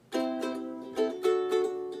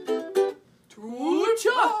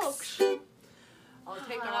Chucks! I'll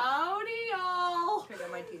take them. Howdy, y'all! Check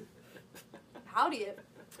out my teeth. Howdy,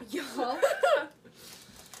 y'all.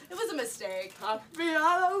 It was a mistake. Happy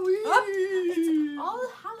Halloween! It's All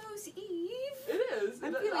Hallows Eve. It is.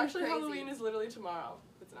 I'm feeling Actually, crazy. Halloween is literally tomorrow.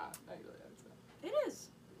 It's not. Actually, it's not. It is.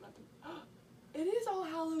 It is All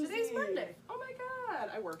Hallows Today's Eve. Monday. Oh my god.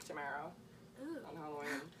 I work tomorrow Ooh. on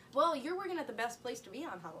Halloween. Well, you're working at the best place to be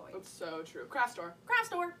on Halloween. That's so true. Craft store. Craft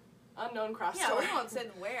store. Unknown craft Yeah, store. we won't say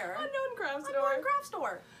where. Unknown craft store. Unknown craft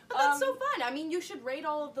store. But that's so fun. I mean, you should rate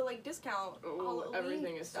all of the discount. Ooh, Halloween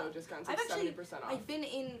everything is stuff. so discounted. I've It's actually, 70% off. I've been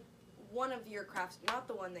in one of your crafts, not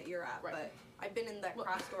the one that you're at, Right. but I've been in that Well-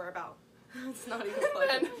 craft store about. It's not even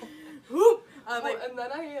And, funny. and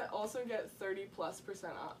then I also get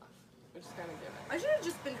 30+% off, which is kind of giving. I should have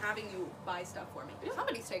just been having you buy stuff for me. Yeah.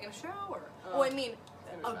 Somebody's taking a shower. I mean,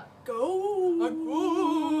 It's a bad. ghost. A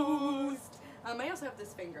ghost. I also have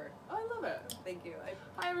this finger. Oh, I love it. Thank you.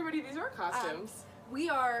 Hi everybody, these are our costumes. We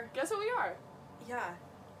are. Guess what we are? Yeah.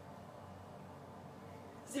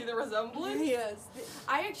 See the resemblance? Yes.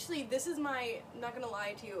 I actually, this is my, not gonna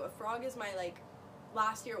lie to you, a frog is my,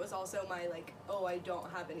 last year it was also my, oh, I don't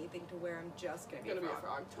have anything to wear, I'm just gonna be a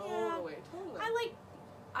frog. Totally, totally.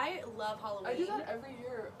 I love Halloween. I do that every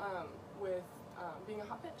year with being a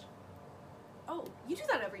hot bitch. Oh, you do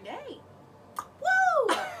that every day.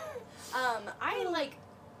 Woo! I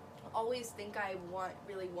always think I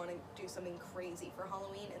really want to do something crazy for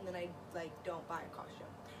Halloween, and then I don't buy a costume.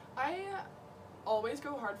 I always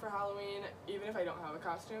go hard for Halloween, even if I don't have a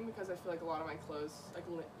costume, because I feel like a lot of my clothes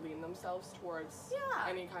lean themselves towards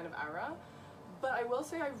any kind of era. But I will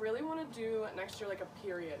say I really want to do next year a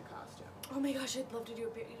period costume. Oh my gosh, I'd love to do a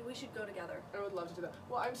period. We should go together. I would love to do that.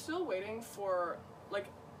 Well, I'm still waiting for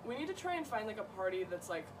we need to try and find a party that's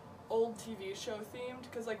old TV show themed,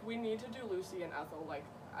 because we need to do Lucy and Ethel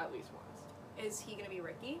at least once. Is he gonna be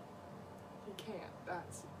Ricky? He can't.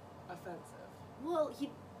 That's offensive. Well, he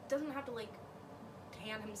doesn't have to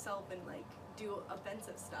tan himself and do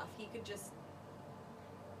offensive stuff. He could just.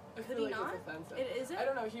 I Could feel he like not? it's offensive. Is it? I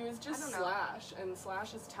don't know. He was just I don't know. Slash, and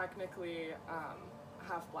Slash is technically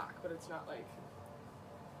half black, but it's not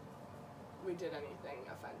we did anything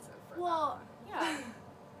offensive for Well, yeah.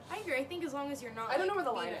 I agree. I think as long as you're not I don't know where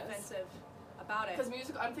the being line is. offensive about it. Because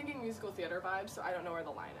I'm thinking musical theater vibes, so I don't know where the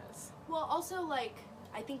line is. Well, also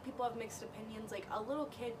I think people have mixed opinions. A little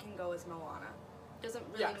kid can go as Moana. Doesn't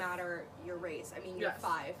really Yes. matter your race. I mean, you're Yes.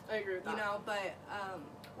 5. I agree with that. You know, but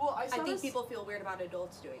Well, I think this, people feel weird about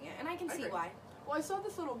adults doing it, and I can I see agree. why. Well, I saw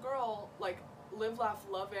this little girl live, laugh,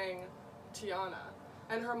 loving Tiana,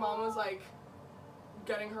 and her mom was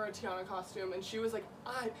getting her a Tiana costume, and she was I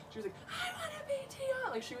want to be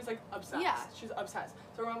Tiana. She was obsessed. Yeah. She's obsessed.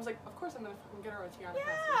 So her mom was of course I'm gonna fucking get her a Tiana Yeah.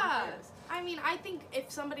 costume. Who cares? I mean, I think if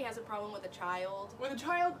somebody has a problem with a child With a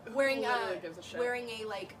child who wearing literally gives a shit. wearing a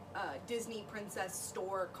Disney princess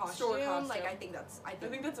store costume, I think that's I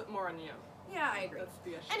think that's more on you. yeah, I agree. That's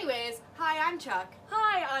the issue. Anyways, hi, I'm Chuck,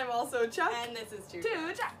 Hi, I'm also Chuck. and this is Two Two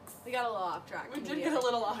Chucks. Chucks. We got a little off track. We did immediately. get a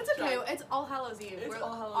little off It's okay. track. It's All Hallows Eve. It's We're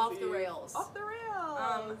All Hallows off the Eve. rails. Off the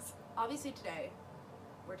rails. Obviously today,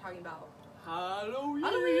 we're talking about Halloween.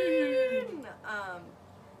 Halloween.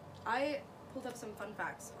 I pulled up some fun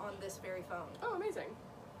facts on this very phone. Oh, amazing.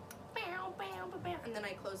 Bow, bow, bow, bow. And then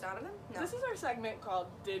I closed out of them. No. This is our segment called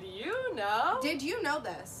Did You Know? Did you know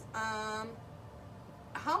this?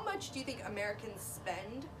 How much do you think Americans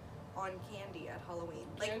spend on candy at Halloween?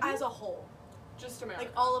 Candy? As a whole. Just America.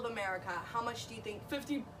 All of America. How much do you think?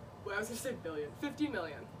 50, well, I was gonna say billion. 50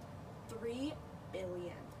 million. $3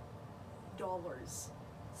 billion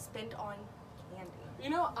spent on candy. You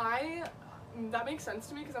know, that makes sense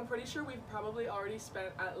to me because I'm pretty sure we've probably already spent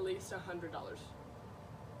at least $100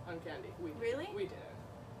 on candy. Really? We did.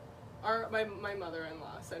 My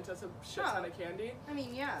mother-in-law sent us a shit ton of candy, I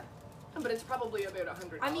mean, yeah. but it's probably about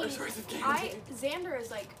 $100 I mean, worth of candy. Xander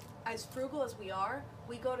is as frugal as we are,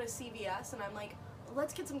 we go to CVS and I'm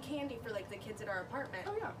let's get some candy for the kids at our apartment.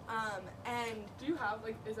 Oh yeah. And Do you have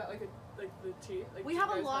is that the tea? we do have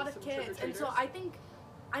you a guys lot of some kids, and so trick-or-treaters? I think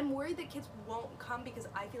I'm worried that kids won't come because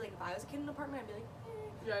I feel if I was a kid in an apartment, I'd be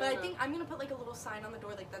Yeah, but I know. think I'm gonna put a little sign on the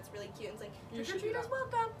door that's really cute. And it's You trick or should do treaters that.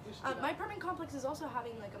 welcome. You should do that. My apartment complex is also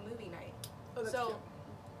having a movie night. Oh, that's so cute.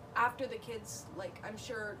 after the kids, I'm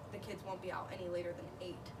sure the kids won't be out any later than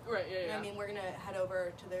 8. Right, yeah, You know yeah. what I mean, we're gonna head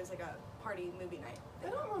over to there's a party movie night. I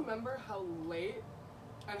don't remember how late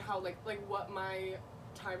and how what my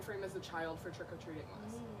time frame as a child for trick or treating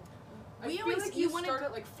was. I We feel always- like you you wanted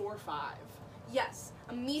start to- at 4 or 5. Yes,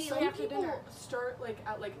 immediately after dinner. Some people start like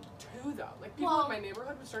at like 2 though. Like people in my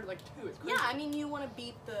neighborhood would start at like 2. It's crazy. Yeah, I mean you want to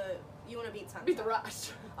beat sunset. Beat the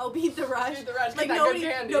rush. Oh, beat the rush. Beat the rush. Like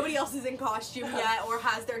nobody else is in costume yet or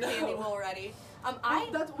has their candy bowl ready.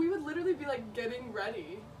 We would literally be like getting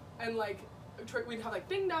ready and like we'd have like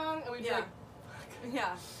ding dong and we'd be like.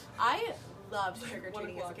 Yeah, I loved trick or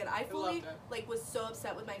treating as a kid. I fully like was so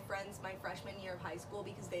upset with my friends my freshman year of high school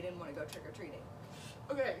because they didn't want to go trick or treating.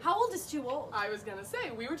 Okay. How old is too old? I was gonna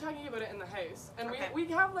say, we were talking about it in the house, and we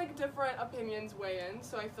have like different opinions weigh in,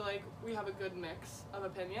 so I feel like we have a good mix of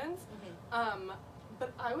opinions. Mm-hmm.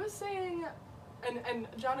 But I was saying, and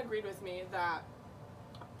John agreed with me that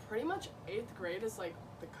pretty much 8th grade is like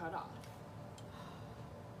the cutoff.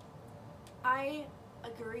 I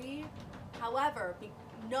agree. However,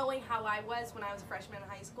 knowing how I was when I was a freshman in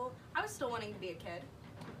high school, I was still wanting to be a kid.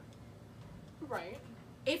 Right.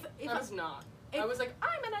 If I was not. I was like,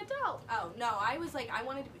 I'm an adult. Oh, no, I was like,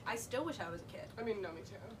 I still wish I was a kid. I mean, no, me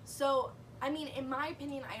too. So, I mean, in my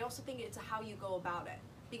opinion, I also think it's how you go about it.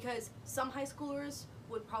 Because some high schoolers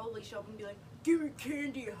would probably show up and be like, give me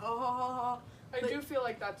candy, ha ha ha ha. I do feel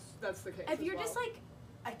like that's the case. If you're just like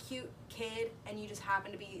a cute kid and you just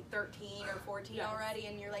happen to be 13 or 14 already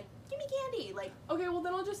and you're like, give me candy, like. Okay, well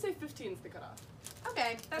then I'll just say 15 is the cutoff.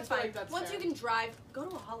 Okay, that's fine. Like that's Once fair. you can drive, go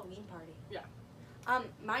to a Halloween party. Yeah.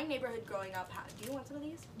 My neighborhood growing up do you want some of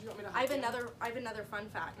these? Do you want me to I have another fun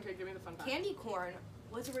fact. Okay, give me the fun fact. Candy corn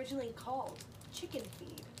was originally called chicken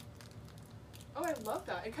feed. Oh, I love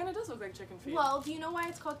that. It kind of does look like chicken feed. Well, do you know why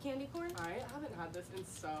it's called candy corn? I haven't had this in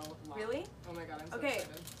so long. Really? Oh my god, I'm so excited.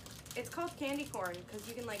 It's called candy corn because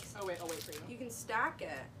you can like. Oh wait, I'll wait for you. You can stack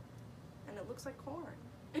it, and it looks like corn.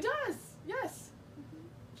 It does. Yes.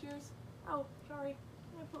 Mm-hmm. Cheers. Oh, sorry.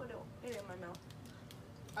 I put it in my mouth.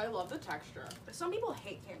 I love the texture. Some people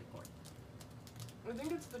hate candy corn. I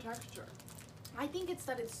think it's the texture. I think it's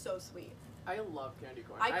that it's so sweet. I love candy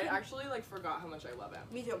corn. I actually like forgot how much I love it.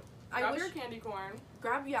 Me too. Grab your candy corn.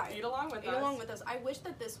 Eat along with us. Eat along with us. I wish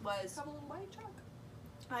that this was. Have a little white chocolate.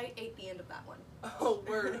 I ate the end of that one. Oh,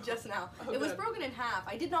 word. Just now. Oh, it was broken in half.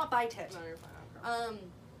 I did not bite it. No, you're fine.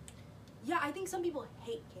 Yeah, I think some people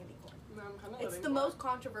hate candy corn. No, I'm kind of. It's the most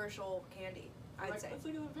controversial candy, I'd say. It's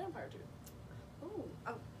like a vampire tooth. Ooh.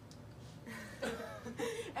 Oh.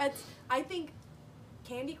 I think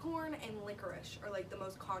candy corn and licorice are like the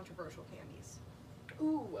most controversial candies.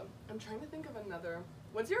 Ooh, I'm trying to think of another.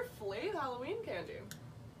 What's your fave Halloween candy?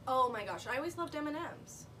 Oh my gosh, I always loved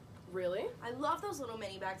M&Ms. Really? I love those little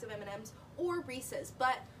mini bags of M&Ms or Reese's,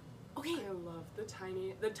 but okay. I love the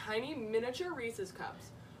tiny miniature Reese's cups.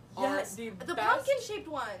 Yes, the pumpkin-shaped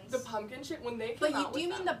ones. The pumpkin-shaped when they came but out do you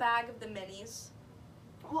mean the bag of the minis?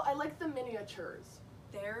 Well, I like the miniatures.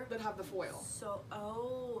 That have the foil. So,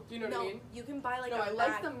 do you know what I mean? You can buy like I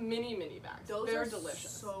like the mini bags. They're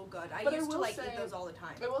delicious. So good. I used to eat those all the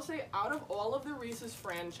time. I will say, out of all of the Reese's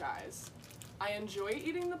franchise, I enjoy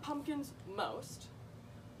eating the pumpkins most,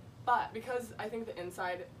 but because I think the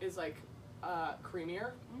inside is like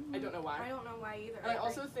creamier, I don't know why. I don't know why either. And I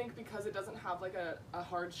also think because it doesn't have like a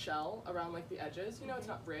hard shell around like the edges, you know, it's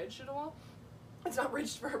not ridged at all. It's not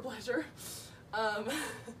ridged for her pleasure.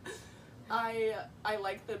 I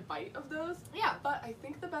like the bite of those. Yeah. But I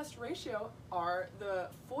think the best ratio are the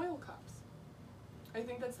foil cups. I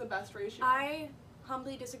think that's the best ratio. I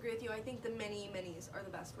humbly disagree with you. I think the minis are the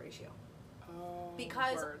best ratio. Oh.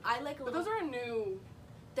 Because word. I like a But little. those are new.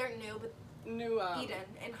 They're new, but Eden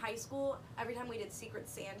in high school. Every time we did Secret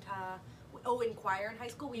Santa, in choir in high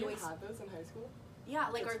school, we always had those in high school. Yeah,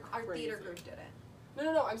 like That's our crazy. theater group did it.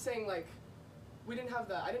 No. I'm saying like, I didn't have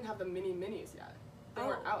the minis yet. They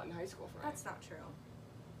weren't out in high school for me. That's not true.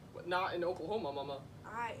 But not in Oklahoma, Mama.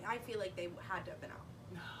 I feel like they had to have been out.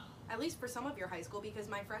 No. At least for some of your high school, because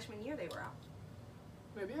my freshman year they were out.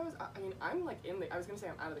 Maybe I'm like I was gonna say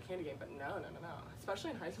I'm out of the candy game, but no.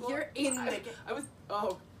 Especially in high school. You're in the game. I was,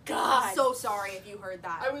 oh God. I'm so sorry if you heard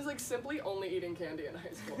that. I was like simply only eating candy in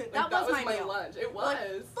high school. Like, that was my meal. Lunch. It was.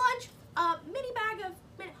 Like, lunch, mini bag of,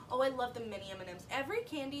 I love the mini M&Ms. Every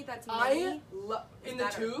candy that's mini. In the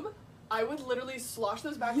tube, I would literally slosh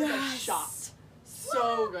those back like a shot.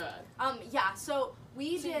 So good. Yeah, so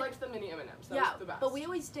we did. You liked the mini M&Ms. That was the best. But we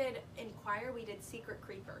always did, in choir, we did Secret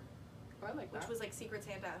Creeper. Oh, I like that. Which was like Secret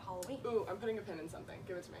Santa at Halloween. Ooh, I'm putting a pin in something.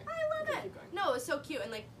 Give it to me. I love it. Keep going. No, it was so cute.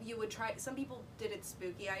 And like, you would try, some people did it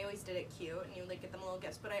spooky. I always did it cute. And you would like get them little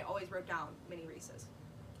gifts. But I always wrote down mini Reese's.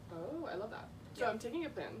 Oh, I love that. So I'm taking a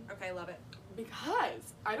pin. Okay, I love it.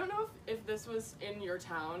 Because I don't know if this was in your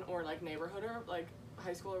town or like neighborhood or like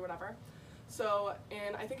high school or whatever. So,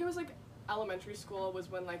 and I think it was like elementary school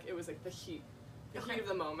was when like it was like the heat of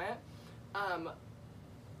the moment.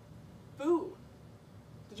 boo?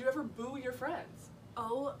 Did you ever boo your friends?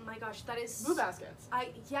 Oh my gosh, that is boo baskets.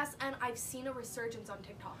 Yes, and I've seen a resurgence on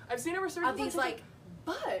TikTok. I've seen a resurgence of these on TikTok,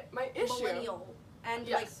 but my issue millennial and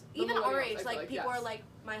yes, like even our age, like like people yes. are like,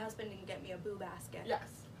 my husband didn't get me a boo basket. Yes.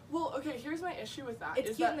 Well, okay, here's my issue with that.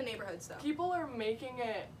 It's cute in the neighborhoods though. People are making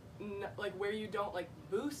it like where you don't like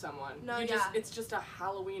boo someone. No, it's just a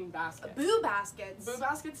Halloween basket. Boo baskets. Boo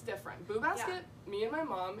basket's different. Boo basket, me and my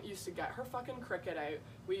mom used to get her fucking Cricut out.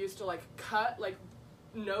 We used to like cut like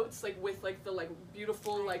notes like with like the like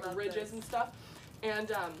beautiful like ridges and stuff.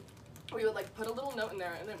 And we would like put a little note in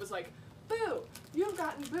there and it was like, boo, you've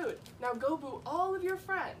gotten booed. Now go boo all of your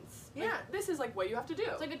friends. Yeah. Like, this is like what you have to do.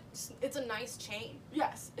 It's like it's a nice chain.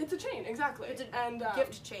 Yes, it's a chain, exactly. It's a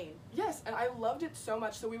gift chain. Yes, and I loved it so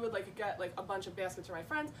much. So we would like get like a bunch of baskets for my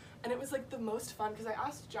friends, and it was like the most fun because I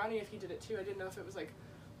asked Johnny if he did it too. I didn't know if it was like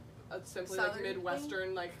a simply Southern like Midwestern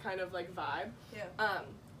thing? like kind of like vibe. Yeah.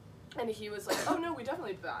 And he was like, oh no, we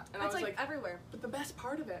definitely did that. And it's I was like everywhere. But the best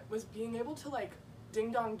part of it was being able to like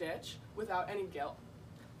ding dong ditch without any guilt.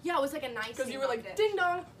 Yeah, it was like a nice. Because you were like ding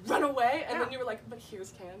dong, run away, and then you were like, but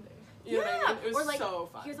here's candy. You know what I mean? It was or like, so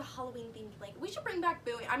fun. Here's a Halloween themed blanket. We should bring back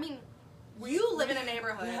booing. I mean, you live in a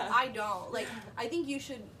neighborhood. Yeah. I don't. Like, I think you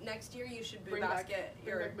should next year. You should boo basket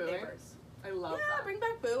your neighbors. I love that. Yeah, bring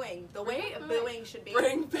back booing. The way booing should be.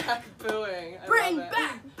 Bring back booing. Bring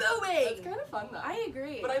back booing. It's kind of fun though. I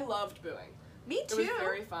agree. But I loved booing. Me too. It was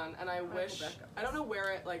very fun, and I wish I don't know where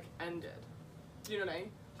it like ended. Do you know what I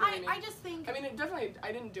mean? I just think. I mean, it definitely.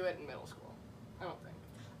 I didn't do it in middle school. I don't think.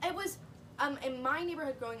 It was. In my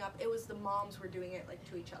neighborhood growing up, it was the moms were doing it like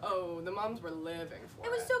to each other. Oh, the moms were living for it.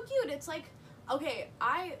 It was so cute. It's like, okay,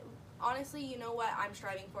 honestly, you know what I'm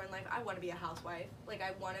striving for in life? I want to be a housewife. Like,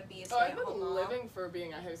 I want to be a stay-at-home mom. I've been living for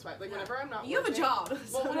being a housewife. Like, whenever I'm not You working. have a job.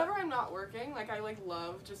 Well, whenever I'm not working, like, I, like,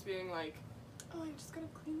 love just being like, oh, I just gotta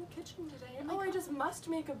clean the kitchen today. Oh, I just must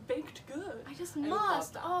make a baked good. I just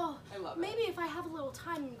must. Oh, I love maybe if I have a little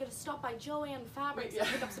time, I'm gonna stop by Joann Fabrics and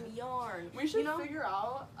pick up some yarn. We should figure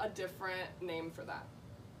out a different name for that.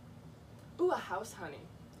 Ooh, a house honey.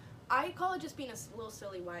 I call it just being a little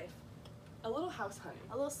silly wife. A little house honey.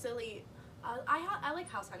 A little silly. I like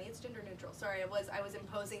house honey. It's gender neutral. Sorry, I was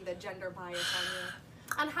imposing the gender bias on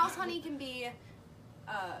you. And house honey can be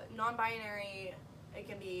non-binary. It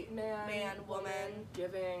can be man, woman,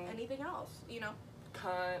 giving, anything else. You know.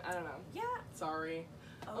 Cunt. I don't know. Yeah. Sorry.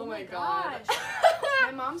 Oh my god.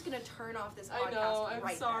 My mom's gonna turn off this podcast. I know.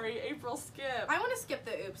 I'm sorry. Then. April, skip. I want to skip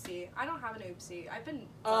the oopsie. I don't have an oopsie. I've been.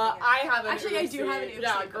 I have an Actually, oopsie. I do have an oopsie.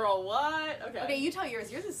 Yeah, girl. What? Okay. Okay, you tell yours.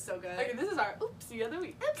 Yours is so good. Okay, this is our oopsie of the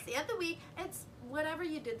week. Oopsie of the week. It's whatever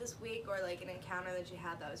you did this week, or like an encounter that you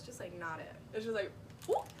had that was just like not it. It's just like,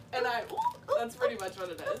 oop, and that's pretty much what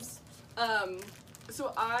it is.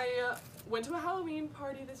 So I went to a Halloween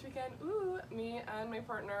party this weekend. Ooh, me and my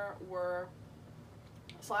partner were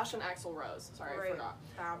Slash and Axl Rose. Sorry, I forgot.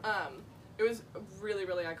 It was a really,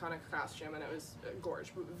 really iconic costume, and it was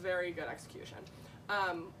gorgeous. Very good execution.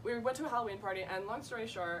 We went to a Halloween party, and long story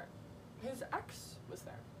short, his ex was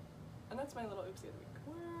there. And that's my little oopsie of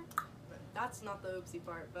the week. That's not the oopsie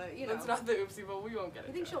part, but you know. That's not the oopsie, but we won't get it.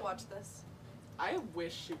 You think she'll watch this? I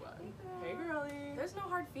wish she would. Hey, girlie. There's no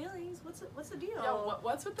hard feelings. What's the deal? Yeah,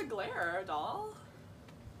 what's with the glare, doll?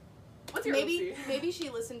 What's your maybe oopsie? Maybe she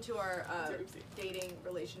listened to our dating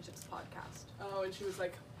relationships podcast. Oh, and she was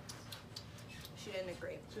like, she didn't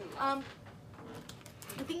agree. She didn't laugh.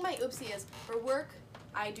 I think my oopsie is for work.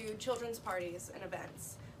 I do children's parties and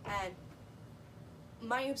events, and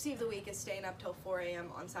my oopsie of the week is staying up till 4 a.m.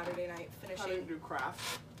 on Saturday night finishing. How do you do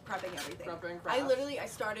craft? Prepping everything. Prepping I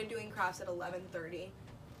started doing crafts at 11:30.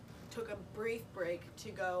 Took a brief break to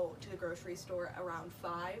go to the grocery store around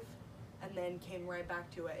 5, and then came right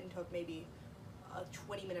back to it and took maybe a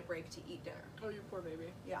 20-minute break to eat dinner. Oh, you poor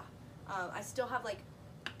baby. Yeah. I still have like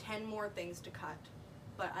 10 more things to cut,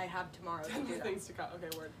 but I have tomorrow to do 10 more that. things to cut.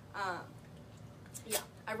 Okay, word. Yeah.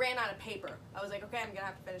 I ran out of paper. I was like, okay, I'm gonna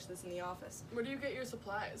have to finish this in the office. Where do you get your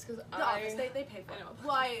supplies? Because the office, they pay for it. I know.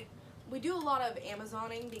 Well, we do a lot of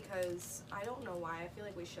Amazoning because I don't know why. I feel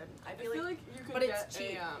like we shouldn't. I feel like you could but get it's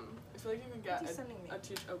cheap. I feel like you could get a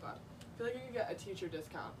teacher. Oh god. I feel like you could get a teacher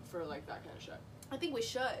discount for like that kind of shit. I think we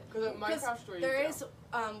should. Because at my craft store, there is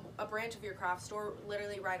a branch of your craft store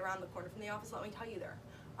literally right around the corner from the office. Let me tell you,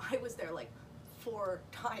 I was there like 4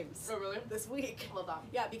 times. Oh really? This week. Love that.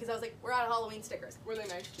 Yeah, because I was like, we're out of Halloween stickers. Were they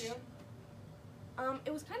nice to you?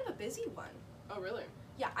 It was kind of a busy one. Oh really?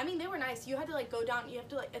 Yeah, I mean, they were nice. You had to, like, go down. You have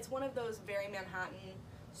to, like, it's one of those very Manhattan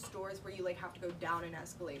stores where you, like, have to go down an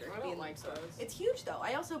escalator. I don't like those. It's huge, though.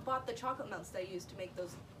 I also bought the chocolate melts that I used to make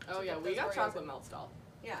those. Oh, yeah, we got chocolate melts, doll.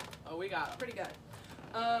 Yeah. Oh, we got them. Pretty good.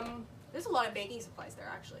 There's a lot of baking supplies there,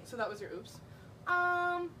 actually. So that was your oops?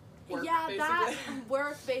 Work, yeah, basically. That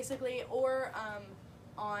work, basically. Or,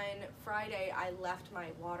 on Friday, I left my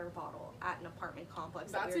water bottle at an apartment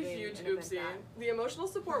complex. That's a huge oopsie. The emotional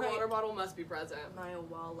support water bottle must be present. My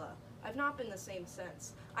Owala. I've not been the same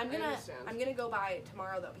since. I'm gonna go by it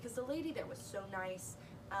tomorrow though, because the lady there was so nice,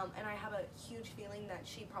 and I have a huge feeling that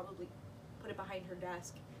she probably put it behind her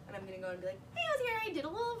desk, and I'm gonna go and be like, hey, I was here, I did a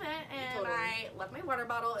little bit, and I left my water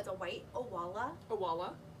bottle. It's a white Owala.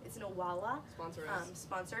 Owala. It's an Owala. Sponsor us.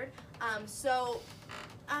 Sponsored.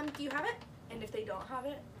 Do you have it? And if they don't have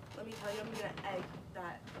it, let me tell you, I'm gonna egg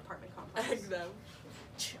that apartment complex. Egg them.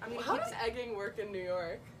 How does egging work in New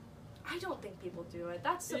York? I don't think people do it.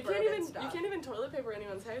 That's you suburban stuff. You can't even toilet paper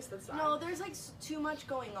anyone's house. That's sad. No, there's like too much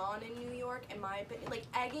going on in New York, in my opinion. Like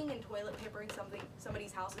egging and toilet papering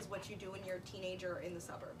somebody's house is what you do when you're a teenager in the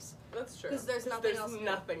suburbs. That's true. Because there's nothing else. There's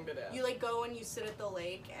nothing to do. You like go and you sit at the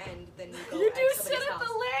lake, and then you go. You egg do somebody's sit at house.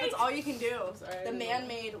 the lake. That's all you can do. Sorry, the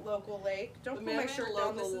man-made local lake. Don't the pull my shirt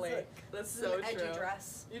down. This lake. That's so an edgy true.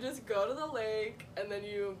 dress. You just go to the lake and then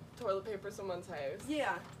you toilet paper someone's house.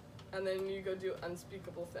 Yeah. And then you go do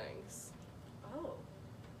unspeakable things. Oh.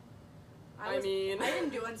 I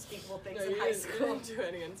didn't do unspeakable things in high school. You didn't do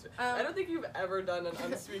any I don't think you've ever done an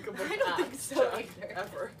unspeakable I don't think so either.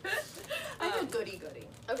 Ever. I'm a goody.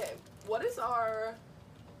 Okay, what is our...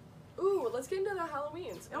 Ooh, let's get into the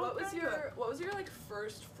Halloweens. Oh, What was your like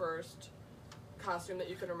first costume that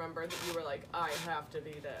you can remember that you were like, I have to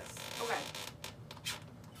be this? Okay.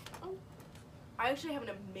 I actually have an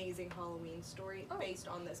amazing Halloween story based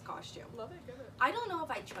on this costume. Love it, good. I don't know if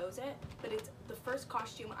I chose it, but it's the first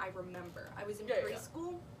costume I remember. I was in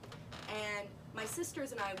preschool, and my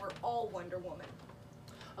sisters and I were all Wonder Woman.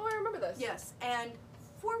 Oh, I remember this. Yes, and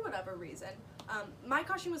for whatever reason, my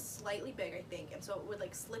costume was slightly big, I think, and so it would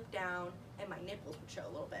like slip down, and my nipples would show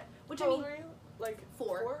a little bit. Which How old were you? Like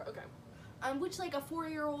 4. Okay. Which like a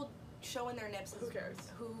 4-year-old showing their nips. Who cares?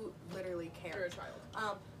 Who literally cares? You're a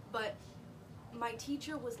child. But my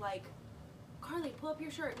teacher was like, Carly, pull up your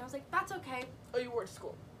shirt. And I was like, that's okay. Oh, you wore it to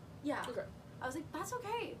school? Yeah. Okay. I was like, that's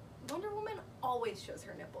okay. Wonder Woman always shows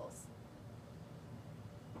her nipples.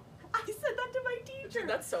 I said that to my teacher. Dude,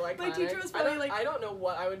 that's so iconic. My teacher was probably like... I don't know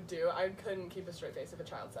what I would do. I couldn't keep a straight face if a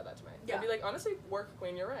child said that to me. Yeah. I'd be like, honestly, work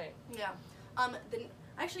queen, you're right. Yeah. Then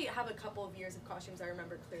I actually have a couple of years of costumes I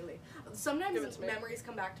remember clearly. Sometimes memories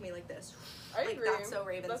come back to me like this. I like, agree. That's So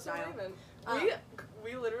Raven that's style. So Raven.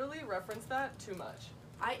 We literally reference that too much.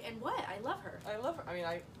 I love her. I love her. I mean,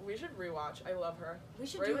 we should rewatch. I love her. We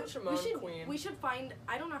should Raven Shimon, queen. We should find.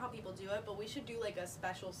 I don't know how people do it, but we should do like a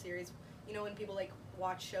special series. You know, when people like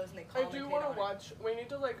watch shows and they commentate on it. I do want to watch. We need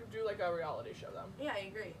to like do like a reality show then. Yeah, I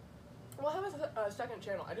agree. We'll have a second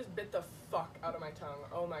channel. I just bit the fuck out of my tongue.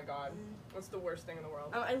 Oh my god. That's the worst thing in the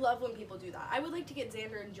world. I love when people do that. I would like to get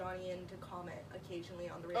Xander and Johnny in to comment occasionally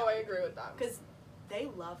on the reality. Oh, I agree with that. Because they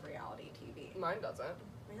love reality TV. Mine doesn't.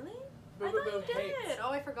 Really? Boo I thought you did.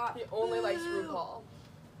 Oh, I forgot. He only likes RuPaul.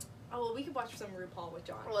 Oh, well, we could watch some RuPaul with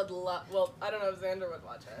John. Well, I don't know if Xander would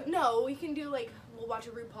watch it. No, we can do like, we'll watch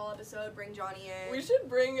a RuPaul episode, bring Johnny in. We should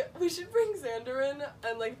bring Xander in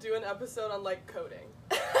and like do an episode on like coding.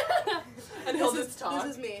 And he'll just talk.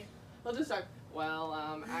 This is me. He'll just talk.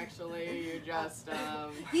 Well, actually, you just,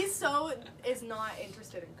 He's is not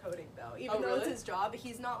interested in coding though. Even though it's his job,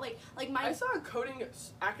 he's not like my. I saw a coding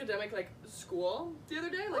academic like school the other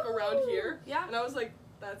day, like around here. Yeah. And I was like,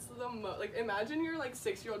 that's the like, imagine your like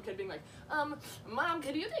 6-year-old kid being like, Mom,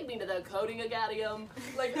 could you take me to the coding academy?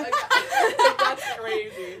 Like, that's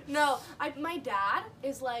crazy. No, my dad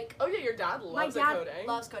is like. Oh yeah, your dad loves coding. My dad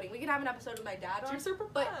loves coding. We could have an episode with my dad on.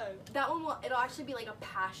 But that one it'll actually be like a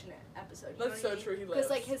passionate episode. That's so true. He lives. Because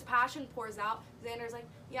like his passion pours out. Xander's like,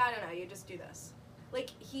 yeah, I don't know, you just do this.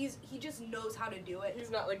 Like he just knows how to do it.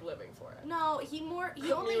 He's not like living for it. No, he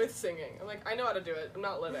only. Me with singing. I'm like, I know how to do it. I'm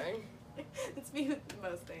not living. It's me with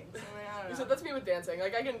most things. I'm like, I don't know. You said that's me with dancing.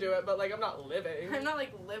 Like I can do it, but like I'm not living. I'm not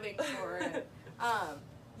like living for it.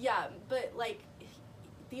 Yeah, but like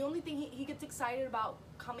the only thing he gets excited about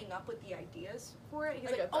coming up with the ideas for it.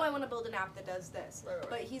 He's like, oh, I want to build an app that does this. Right.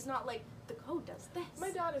 But he's not like, the code does this.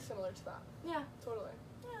 My dad is similar to that. Yeah. Totally.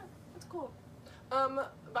 Yeah, that's cool.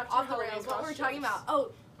 Back to Off the rails. What were we talking about?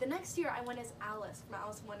 Oh, the next year I went as Alice from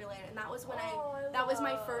Alice in Wonderland, and that was when that was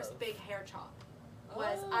my first big hair chop.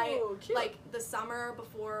 Cute. Like the summer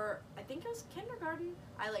before, I think it was kindergarten.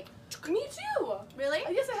 Me too. Really?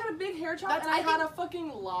 I guess I had a big hair chop and I had a fucking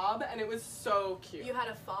lob and it was so cute. You had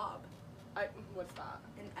a fob. What's that?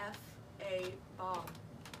 An F-A bob.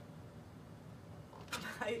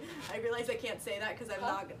 I realize I can't say that because I'm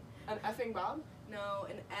not gonna. An effing bob? No,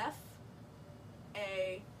 an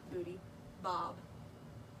F-A booty. Bob.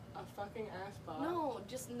 A fucking ass Bob. No,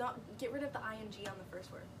 just not get rid of the ing on the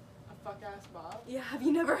first word. A fuck ass Bob. Yeah, have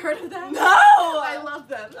you never heard of them? No! I love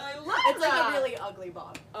them. I love It's like that. a really ugly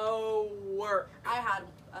Bob. Oh, work. I had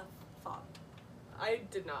a fob. I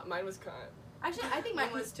did not. Mine was cunt. Actually, I think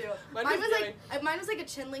mine was too. Mine Mine was was like a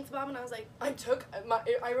chin length bob, and I was like, I took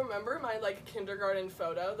I remember my like kindergarten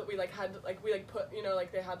photo that we like had like we like put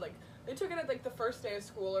like they had like they took it at like the first day of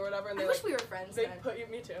school or whatever and they I like wish we were friends they then. put you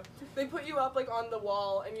me too. They put you up like on the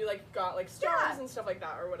wall and you like got like stars and stuff like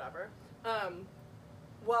that or whatever.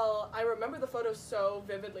 Well, I remember the photo so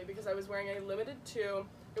vividly because I was wearing a limited 2.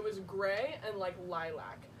 It was gray and like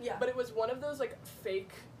lilac. Yeah. But it was one of those like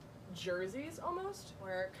fake jerseys almost.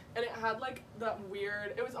 Work. And it had like that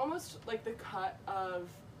weird, it was almost like the cut of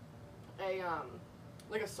a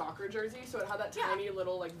like a soccer jersey, so it had that tiny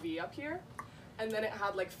little like V up here, and then it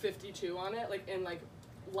had like 52 on it, like in like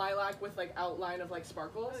lilac with like outline of like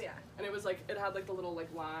sparkles. Oh yeah. And it was like it had like the little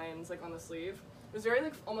like lines like on the sleeve. It was very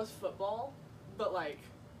like almost football, but like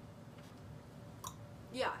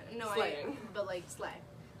Yeah, no, slaying. but like slay.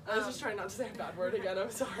 I was just trying not to say a bad word again. I'm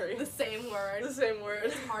sorry. The same word. The same word.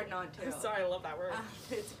 It's hard not to. Sorry, I love that word.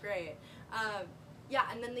 It's great. Yeah,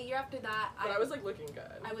 and then the year after that, But I was like looking good.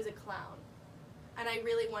 I was a clown, and I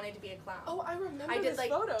really wanted to be a clown. Oh, I remember I did this like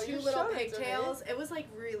photo. 2 You little showed it to me. pigtails. It was like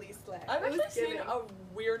really slay. I've It was actually seen giving. a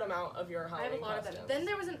weird amount of your I Halloween have a lot of them. costumes. Then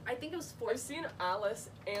there was I think it was 4. I've seen Alice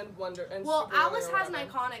and Wonder and Well, Superman Alice or has an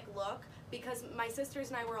whatever. iconic look because my sisters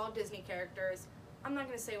and I were all Disney characters. I'm not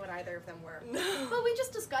gonna say what either of them were. No. But we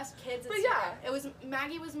just discussed kids and But stuff. yeah. It was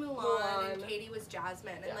Maggie was Mulan, Mulan. and Katie was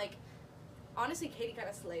Jasmine. And Yeah. like honestly Katie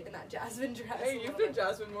kinda slayed in that Jasmine dress. Hey, a you've little been bit.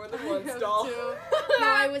 Jasmine more than I once, have doll. too. No,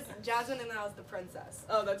 I was Jasmine and then I was the princess.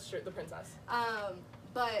 Oh, that's true. The princess.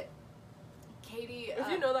 But Katie If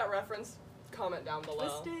you know that reference, comment down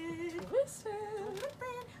below. Twisted.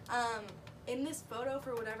 In this photo,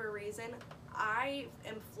 for whatever reason, I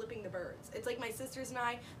am flipping the birds. It's like my sisters and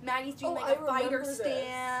I. Maggie's doing Oh, like I a fighter remember this.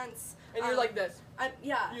 stance. And you're like this.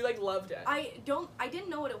 Yeah. You like loved it. I didn't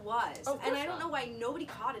know what it was, Of and course I don't not. know why nobody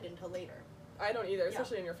caught it until later. I don't either, Yeah.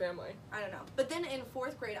 especially in your family. I don't know. But then in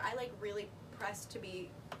 4th grade, I like really pressed to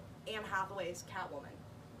be Anne Hathaway's Catwoman.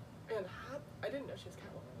 And I didn't know she was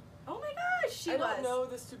Catwoman. Oh my gosh, she I was. don't know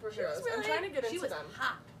the She superheroes. was really, I'm trying to get she into was them.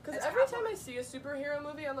 hot. Because as every time Catwoman. I see a superhero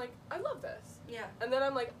movie, I'm like, I love this. Yeah. And then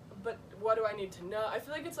I'm like, but what do I need to know? I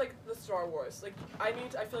feel like it's like the Star Wars. Like I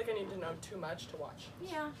feel like I need to know too much to watch.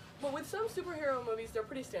 Yeah. But with some superhero movies, they're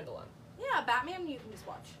pretty standalone. Yeah, Batman you can just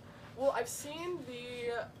watch. Well, I've seen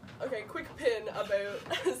okay, quick pin about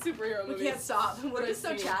superhero movies. We can't stop. that We're I've just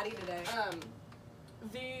so seen. chatty today.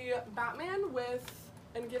 The Batman with,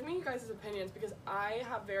 and give me you guys' opinions because I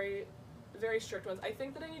have very, very strict ones. I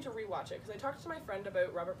think that I need to rewatch it because I talked to my friend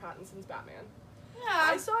about Robert Pattinson's Batman. Yeah.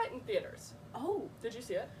 I saw it in theaters. Oh, Did you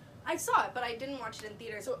see it? I saw it, but I didn't watch it in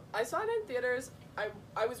theaters. So I saw it in theaters.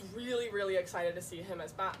 I was really, really excited to see him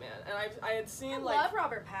as Batman, and I had seen I like love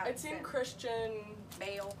Robert Pattinson. I'd seen Christian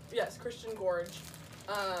Bale. Christian Gorge.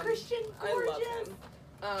 Christian I love Gorgeous.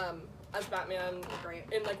 him as Batman Great.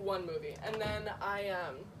 in like one movie, and then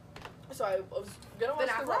so I was gonna watch Ben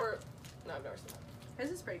the Affleck? Robert. No, I've never seen that.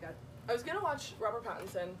 This is pretty good. I was gonna watch Robert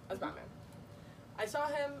Pattinson as Batman. I saw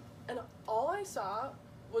him, and all I saw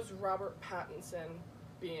was Robert Pattinson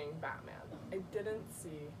being Batman. I didn't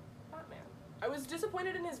see Batman. I was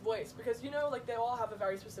disappointed in his voice because like they all have a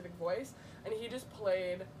very specific voice, and he just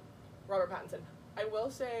played Robert Pattinson. I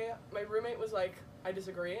will say my roommate was like, I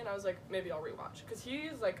disagree, and I was like, maybe I'll rewatch because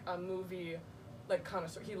he's like a movie like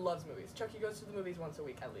connoisseur. He loves movies. Chucky goes to the movies once a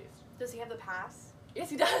week at least. Does he have the pass? Yes,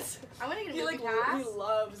 he does. I want to get a He movie like pass. he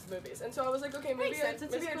loves movies, and so I was like, okay, maybe Makes sense,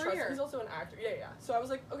 it's maybe his I career. trust. He's also an actor. Yeah. So I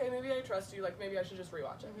was like, okay, maybe I trust you. Like maybe I should just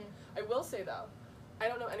rewatch it. Mhm. I will say though, I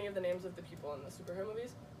don't know any of the names of the people in the superhero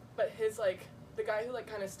movies, but his like the guy who like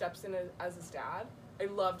kind of steps in as his dad. I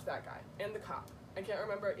loved that guy and the cop. I can't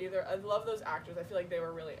remember either. I love those actors. I feel like they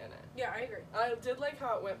were really in it. Yeah, I agree. I did like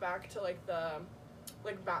how it went back to like the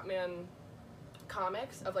like Batman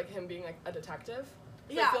comics of like him being like a detective.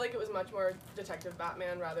 So Yeah. I feel like it was much more detective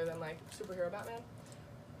Batman rather than like superhero Batman,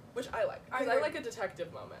 which I like because I agree. like a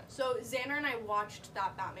detective moment. So Xander and I watched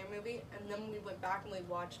that Batman movie, and then we went back and we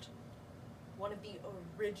watched one of the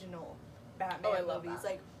original Batman Oh, I love movies, that.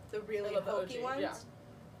 like the really I love the hokey OG, ones. yeah.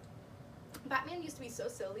 Batman used to be so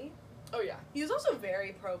silly. Oh yeah. He was also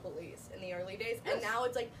very pro-police in the early days, and Yes. now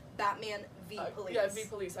it's like Batman v Police. Yeah, V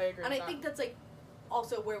Police. I agree. And with I that. think that's like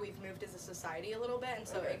also where we've moved as a society a little bit, and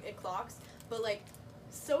so Okay. it clocks. But like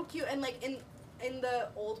so cute, and like in in the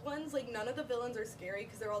old ones, like, none of the villains are scary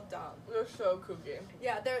because they're all dumb. They're so kooky.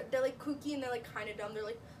 Yeah, they're like kooky and they're like kind of dumb. They're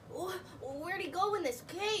like, oh, where'd he go in this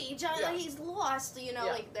cage? Yeah. He's lost. You know,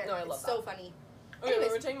 Yeah. like they're No, I love it's so that. funny. Okay,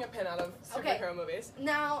 Anyways. we're taking a pin out of superhero movies.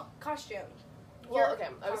 Now costume. Well, Your okay,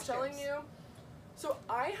 I was telling costumes. you. So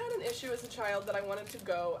I had an issue as a child that I wanted to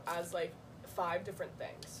go as like 5 different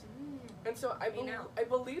things, and so I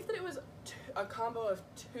believe that it was a combo of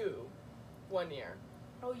 2 one year.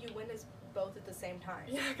 Oh, you went as both at the same time.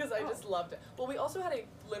 Yeah, because I just loved it. Well, we also had a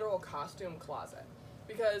literal costume closet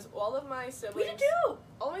because all of my siblings. We did too.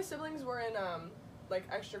 All my siblings were in like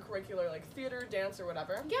extracurricular, like theater, dance, or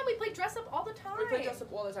whatever. Yeah, we played dress up all the time. We played dress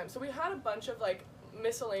up all the time. So we had a bunch of like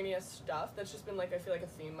miscellaneous stuff that's just been like I feel like a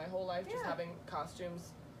theme my whole life, just having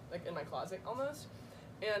costumes like in my closet almost.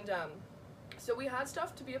 And so we had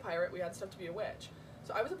stuff to be a pirate, we had stuff to be a witch.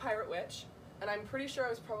 So I was a pirate witch, and I'm pretty sure I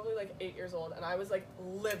was probably like 8 years old, and I was like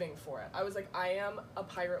living for it. I was like, I am a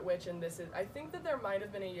pirate witch, and this is. I think that there might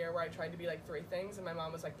have been a year where I tried to be like 3 things, and my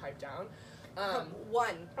mom was like, pipe down.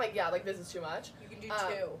 1. Like, yeah, like this is too much. You can do 2.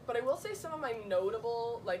 But I will say some of my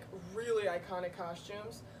notable, like really iconic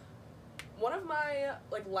costumes. One of my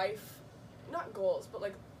like life, not goals, but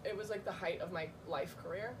like it was like the height of my life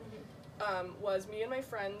career. Was me and my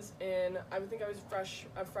friends in, I would think I was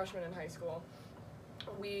a freshman in high school.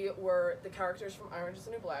 We were the characters from Orange is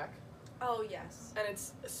the New Black. Oh, yes. And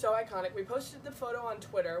it's so iconic. We posted the photo on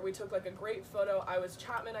Twitter. We took like a great photo. I was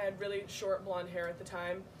Chapman. I had really short blonde hair at the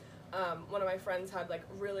time. One of my friends had like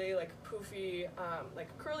really like poofy,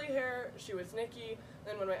 like curly hair. She was Nikki.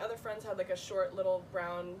 Then one of my other friends had like a short little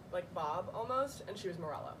brown like bob almost, and she was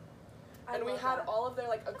Morello. And we had all of their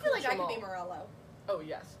like I feel like I could accoutrement. be Morello. Oh,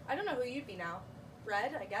 yes. I don't know who you'd be now.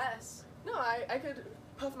 Red, I guess. No, I could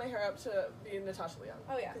puff my hair up to be Natasha Lyonne.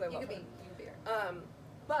 Oh yeah, because I you love could her. be her.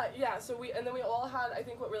 But yeah, so we all had. I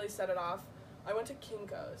think what really set it off. I went to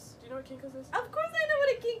Kinko's. Do you know what Kinko's is? Of course, I know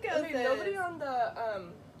what a Kinko's Okay, is. nobody on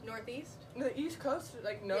the Northeast. the East Coast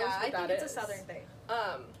like knows Yeah, what I that think it's is. a Southern thing.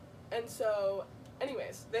 And so,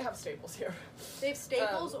 anyways, they have staples here. They have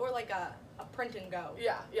Staples or like a print and go.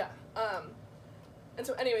 Yeah. And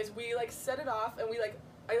so, anyways, we like set it off, and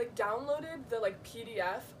I like downloaded the like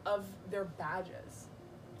PDF of their badges.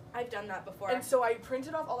 I've done that before. And so I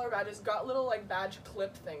printed off all our badges, got little like badge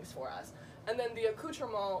clip things for us, and then the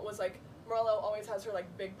accoutrement was like Morello always has her like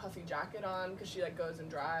big puffy jacket on because she like goes and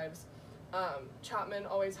drives. Chapman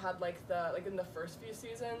always had like in the first few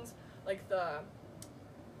seasons like the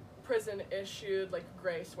prison issued like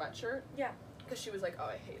gray sweatshirt. Yeah. Because she was like, oh,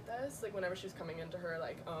 I hate this, like whenever she was coming into her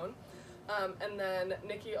like own. And then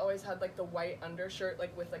Nikki always had like the white undershirt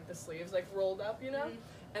like with like the sleeves like rolled up, you know.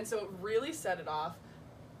 And so it really set it off.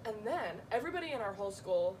 And then everybody in our whole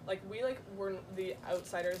school, like we like were the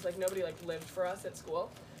outsiders, like nobody like lived for us at school,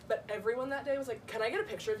 but everyone that day was like, can I get a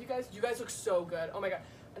picture of you guys? You guys look so good. Oh my god.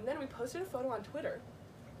 And then we posted a photo on Twitter.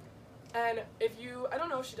 And I don't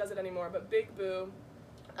know if she does it anymore, but Big Boo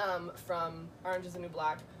from Orange is the New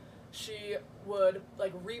Black, she would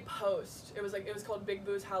like repost. It was called Big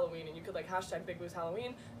Boo's Halloween, and you could like hashtag Big Boo's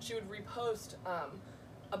Halloween. She would repost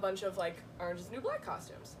a bunch of like Orange is the New Black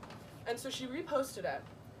costumes. And so she reposted it.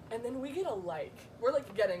 And then we get a like. We're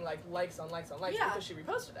like getting like likes on likes on likes because she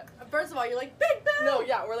reposted it. First of all, you're like, Big Boo! No,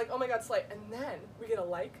 yeah, we're like, oh my god, slay. And then we get a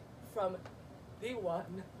like from the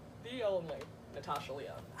one, the only, Natasha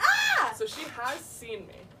Lyonne. Ah! So she has seen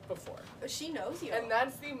me before. She knows you. And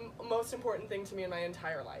that's the most important thing to me in my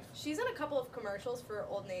entire life. She's in a couple of commercials for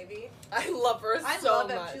Old Navy. I love her so much. I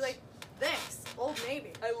love it. She's like, thanks, Old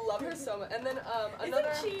Navy. I love her so much. And then another...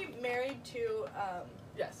 Isn't she married to,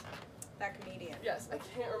 Yes. that comedian? Yes, I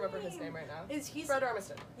can't remember his name right now. He's Fred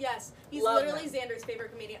Armisen. Yes, he's Love literally him. Xander's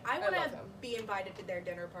favorite comedian. I want love to him. be invited to their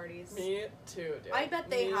dinner parties. Me too, dude. I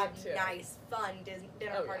bet they Me have too. nice, fun dinner Oh,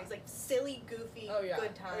 yeah. parties, like silly, goofy, Oh yeah.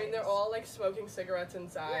 good times. I mean, they're all like smoking cigarettes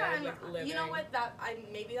inside, Yeah, and like living. you know what?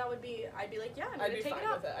 Maybe that would be. I'd be like, yeah, I'm I'd gonna be take fine it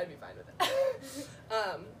up. with it. I'd be fine with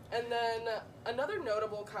it. And then another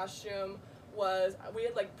notable costume was we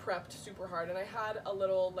had like prepped super hard, and I had a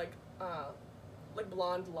little like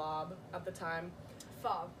blonde lob at the time.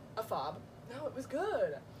 Fob. A fob. No, it was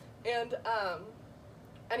good. And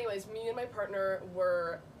anyways, me and my partner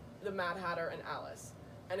were the Mad Hatter and Alice.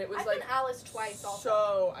 And it was I've like been Alice twice also.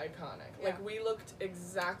 so iconic. Yeah. Like we looked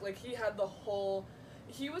exact like he had the whole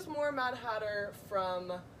he was more Mad Hatter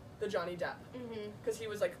from the Johnny Depp. Because he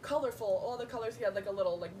was like colorful, all the colors. He had like a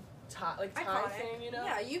little like tie Iconic. thing, you know?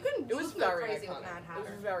 Yeah, you can It was go very crazy iconic. with Mad It Hatter.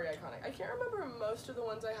 was very iconic. I can't remember most of the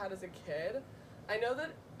ones I had as a kid. I know that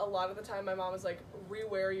a lot of the time my mom was like,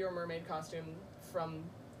 rewear your mermaid costume from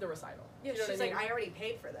the recital. Yeah, You know she's what I mean? like, I already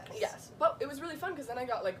paid for this. Yes, but it was really fun because then I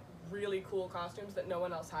got like really cool costumes that no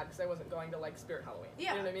one else had because I wasn't going to like Spirit Halloween.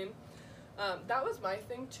 Yeah. You know what I mean? That was my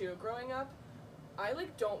thing too growing up. I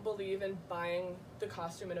like don't believe in buying the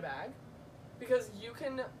costume in a bag because you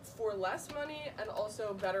can, for less money and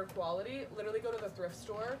also better quality, literally go to the thrift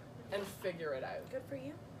store and figure it out. Good for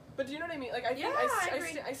you. But do you know what I mean? Like, I think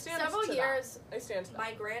Yeah, I stand Several to years, that. I stand to that.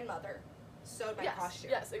 my grandmother sewed my yes,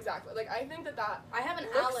 costume. yes, exactly. Like, I think that I have an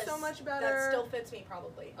looks Alice so much better. that still fits me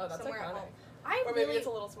probably. Oh, that's somewhere at iconic. home. Or maybe it's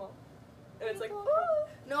a little small. And it's like, Ooh. ooh.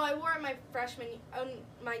 No, I wore it my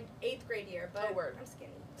my 8th grade year, but Oh, word. I'm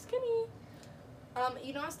skinny. Skinny.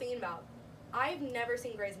 You know what I was thinking about? I've never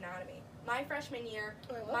seen Grey's Anatomy. My freshman year,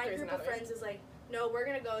 Oh, I love my Grey's group Anatomy. of friends is like, no, we're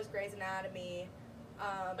gonna go as Grey's Anatomy.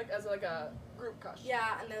 Like, as like a group costume.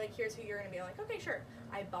 Yeah, and they're like, here's who you're gonna be. I'm like, okay, sure.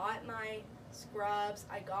 I bought my scrubs,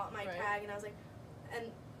 I got my Right. tag, and I was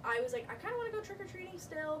like, I kind of want to go trick-or-treating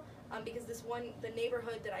still, because the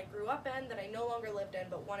neighborhood that I grew up in, that I no longer lived in,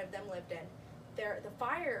 but one of them lived in, the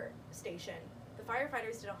fire station, the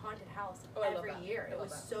firefighters did a haunted house Oh, I love every that. year. I It love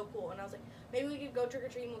was that. so cool, and I was like, maybe we could go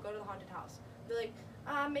trick-or-treating, we'll go to the haunted house. They're like,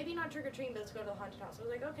 maybe not trick-or-treating, but let's go to the haunted house. I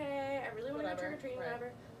was like, okay, I really want to go Whatever, trick-or-treating, right.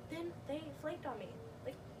 whatever. Then they flaked on me.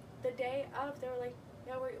 Like, the day of, they were like,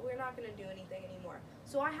 yeah, we're not going to do anything anymore.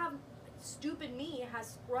 So I have, stupid me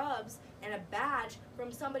has scrubs and a badge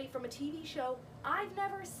from somebody from a TV show I've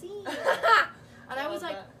never seen. And I was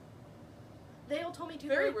love like, that. they all told me to.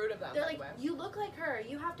 Very they're like, rude of them, They're by like, the way. you look like her.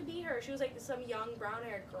 You have to be her. She was like some young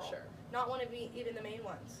brown-haired girl. Sure. Not one of even the main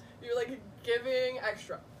ones. You're like giving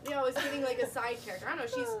extra. Yeah, I was giving like a side character. I don't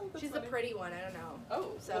know. That's She's the funny. pretty one. I don't know.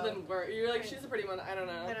 Oh, So- well then you're like, she's a pretty one. I don't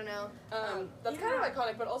know. I don't know. That's yeah. kind of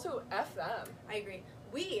iconic, but also F them. I agree.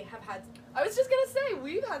 We have had I was just gonna say,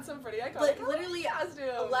 we've had some pretty iconic like literally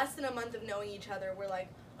costumes. less than a month of knowing each other. We're like,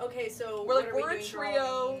 okay, so We're what like, are we we're a doing for trio.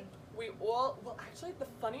 Halloween? We all, well, actually, the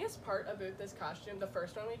funniest part about this costume, the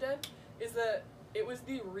first one we did, is that it was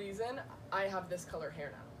the reason I have this color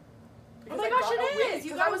hair now. Oh my I gosh, got it a wig, is!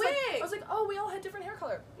 You 'cause got I a was like- wig! I was like, oh, we all had different hair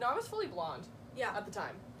color. No, I was fully blonde Yeah. at the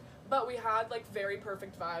time. But we had, like, very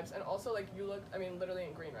perfect vibes, and also, like, you looked, I mean, literally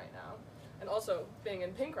in green right now. And also being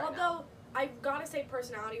in pink right now. Although I've got to say,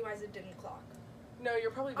 personality-wise, it didn't clock. No,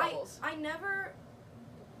 you're probably Bubbles. I never,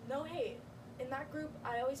 no hate. In that group,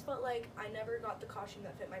 I always felt like I never got the costume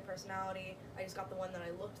that fit my personality. I just got the one that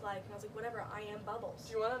I looked like, and I was like, whatever, I am Bubbles.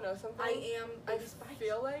 Do you want to know something? I am I Baby Spice.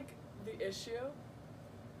 feel like the issue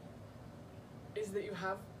is that you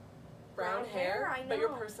have brown hair, I but your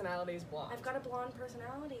know. personality is blonde. I've got a blonde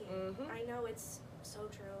personality. Mhm. I know, it's so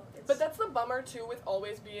true. It's, But that's the bummer too with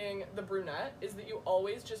always being the brunette, is that you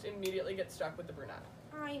always just immediately get stuck with the brunette.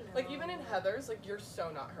 I know. Like even in Heather's, like you're so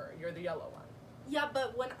not her. You're the yellow one. Yeah,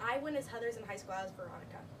 but when I went as Heather's in high school, I was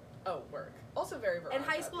Veronica. Oh, work. Also very Veronica. In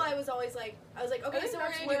high school, I was always like, okay, think so we're that's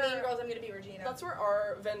gonna do where- Mean Girls. I'm gonna be Regina. That's where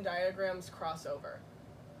our Venn diagrams cross over.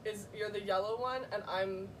 Is you're the yellow one and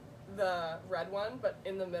I'm the red one, but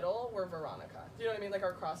in the middle we're Veronica. Do you know what I mean? Like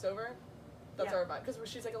our crossover. That's Yeah. our vibe. Because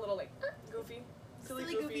she's like a little like goofy, silly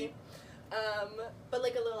Silly goofy. but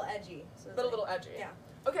like a little edgy. So it's But a like- little edgy. Yeah.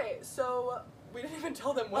 Okay, so we didn't even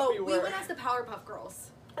tell them what Oh, we were, went as the Powerpuff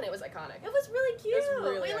Girls. and it was iconic. It was really cute. It was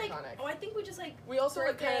really we, like, iconic. Oh, I think we just like. We also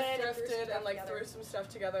like kind thrifted of and threw some thrifted stuff and like together. threw some stuff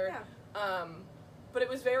together. Yeah. But it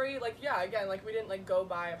was very like again like we didn't like go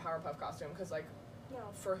buy a Powerpuff costume because like No.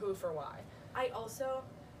 for who for why. I also,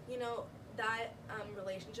 that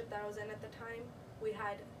relationship that I was in at the time,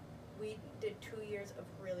 we did 2 years of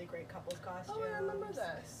really great couples costumes. Oh, I remember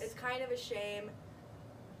this. It's kind of a shame.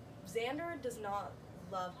 Xander does not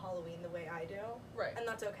love Halloween the way I do. Right. And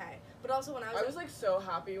that's okay. But also when I was like so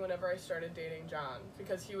happy whenever I started dating John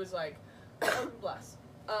because he was like, bless.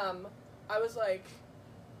 I was like,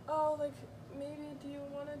 oh, like maybe do you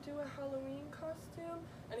want to do a Halloween costume?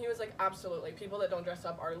 And he was like, absolutely. People that don't dress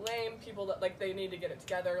up are lame. People that like they need to get it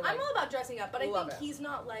together. Like, I'm all about dressing up, but I love think it. he's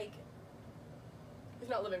not like, he's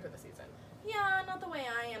not living for the season. yeah, not the way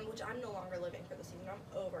I am, which I'm no longer living for the season.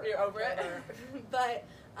 I'm over. You're over it? But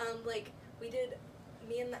like we did,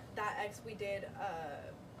 me and that ex, we did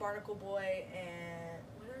Barnacle Boy and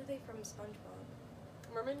what are they from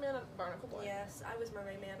SpongeBob? Mermaid Man and Barnacle Boy. Yes, I was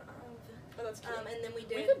Mermaid Man. Oh, that's cute. And then we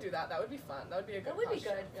did. We could do that. That would be fun. That would be a good. That would be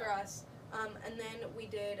costume. good Yeah. for us. And then we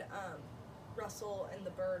did Russell and the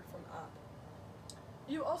Bird from Up.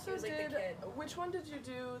 You also He was, like, the did. kid. Which one did you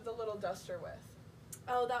do the little duster with?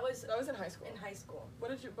 Oh, that was That was in high school. in high school. What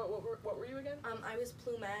did you? But what were you again? I was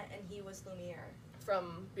Plumette and he was Lumiere.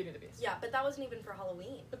 from Beauty and the Beast. Yeah, but that wasn't even for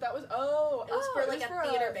Halloween. But that was, it was for like a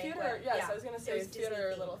theater banquet. Yes, yeah. I was going to say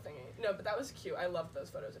theater little thingy. No, but that was cute. I loved those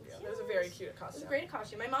photos of you. Yes. It was a very cute costume. It was a great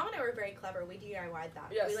costume. My mom and I were very clever. We DIY'd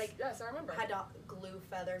that. Yes, we, yes, I remember. Had to glue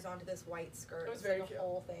feathers onto this white skirt. It was very like cute. The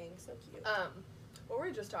whole thing. So cute. What were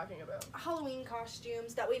we just talking about? Halloween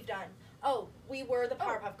costumes that we've done. Oh, we were the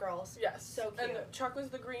Powerpuff Girls. Yes. So cute. And Chuck was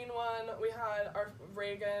the green one. We had our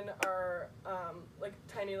Reagan, our like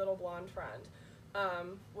tiny little blonde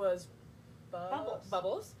friend, was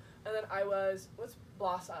Bubbles. And then I was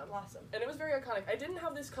Blossom. And it was very iconic. I didn't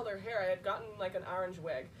have this color hair. I had gotten like an orange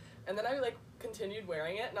wig, and then I like continued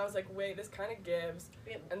wearing it, and I was like, wait, this kind of gives.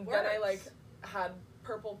 And then I like had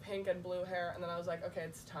purple, pink, and blue hair, and then I was like, okay,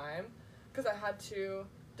 it's time, because I had to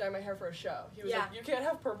dye my hair for a show. He was like, you can't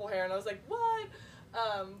have purple hair, and I was like, what?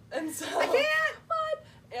 And so I can't. What?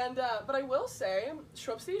 And but I will say,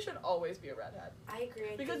 Schwupsie should always be a redhead. I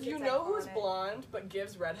agree. Because you know who's blonde but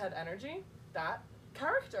gives redhead energy? That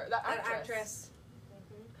character, that actress.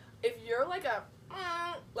 Mm-hmm. If you're like a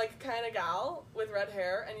like kind of gal with red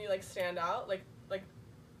hair and you like stand out, like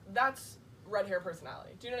that's red hair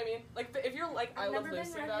personality. Do you know what I mean? Like if you're like I Love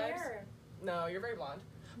Lucy vibes. Hair. No, you're very blonde,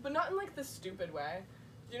 but not in like the stupid way.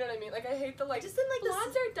 Do you know what I mean? Like I hate the like. Just in like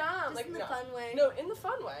blondes are dumb. Just like in the fun way. No, in the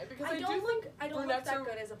fun way because I do think I don't look that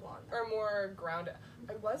good as a blonde. Are more grounded.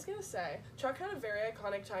 I was gonna say Chuck had a very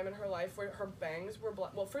iconic time in her life where her bangs were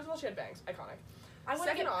blonde. Well, first of all, she had bangs, iconic. I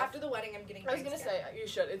want to get after the wedding. I'm getting. I was gonna say you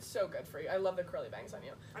should. It's so good for you. I love the curly bangs on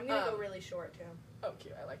you. I'm gonna go really short too. Oh,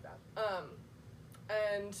 cute. I like that.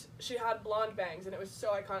 And she had blonde bangs, and it was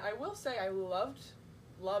so iconic. I will say I loved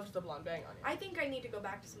the blonde bang on you. I think I need to go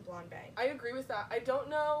back to some blonde bang. I agree with that. I don't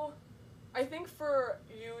know. I think for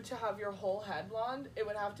you to have your whole head blonde, it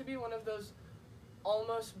would have to be one of those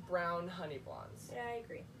almost brown honey blondes. Yeah, I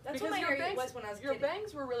agree. That's what my hair was when I was a kid. Your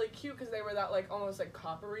bangs were really cute because they were that like almost like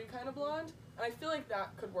coppery kind of blonde, and I feel like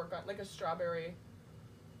that could work on like a strawberry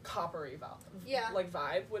coppery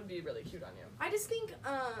vibe would be really cute on you. I just think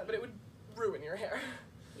but it would ruin your hair.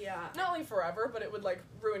 Yeah. Not like forever, but it would like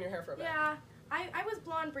ruin your hair for a bit. Yeah. I was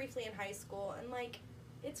blonde briefly in high school, and like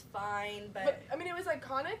it's fine, but I mean it was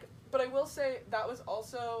iconic, but I will say that was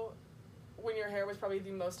also when your hair was probably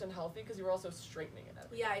the most unhealthy because you were also straightening it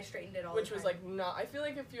every day. I straightened it all which the time. Was like not, I feel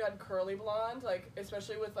like if you had curly blonde, like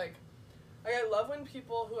especially with like I love when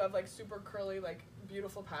people who have like super curly like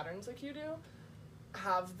beautiful patterns like you do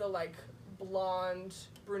have the like blonde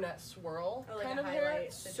brunette swirl kind of hair.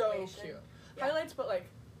 So cute. Yeah. Highlights, but like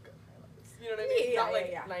good highlights. You know what I mean? Yeah, not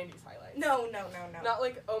like 90s highlights. No. Not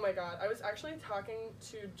like, oh my god. I was actually talking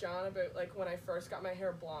to John about like when I first got my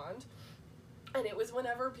hair blonde, and it was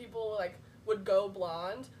whenever people like would go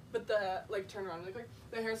blonde, but the like turn around like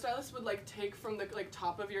the hairstylist would like take from the like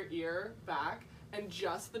top of your ear back, and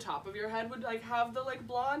just the top of your head would like have the like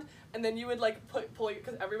blonde, and then you would like pull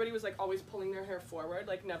because everybody was like always pulling their hair forward,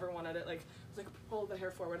 like never wanted it like pull the hair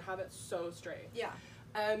forward, have it so straight. Yeah.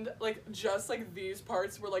 And like just like these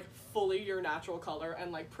parts were like fully your natural color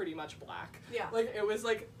and like pretty much black. Yeah. Like it was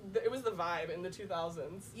like it was the vibe in the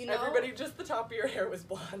 2000s. You know, everybody just the top of your hair was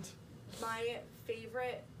blonde. My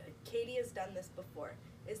favorite, Katie has done this before,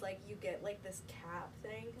 is like you get like this cap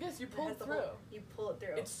thing. Yes, you pull it through. You pull it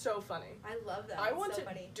through. It's so funny. I love that. I want so to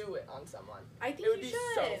funny. do it on someone. I think it would you be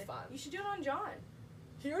should. So fun. You should do it on John.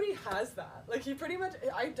 He already has that. Like he pretty much,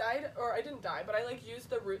 I didn't dye, but I like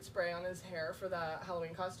used the root spray on his hair for the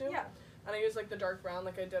Halloween costume. Yeah. And I used like the dark brown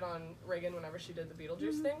like I did on Reagan whenever she did the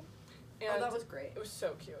Beetlejuice thing. And that was great. It was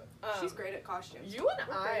so cute. She's great at costumes. You and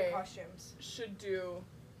We're great at costumes. Should do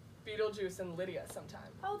Beetlejuice and Lydia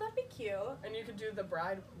sometime. Oh, that'd be cute. And you could do the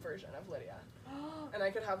bride version of Lydia. And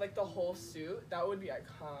I could have like the whole suit. That would be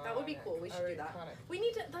iconic. That would be cool. We should do that. We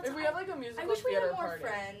need to. If we have like a musical theater party. I wish we had more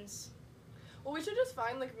friends. Well, we should just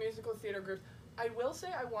find like musical theater groups. I will say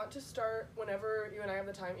I want to start whenever you and I have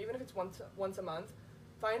the time, even if it's once a month.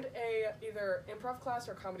 Find a either improv class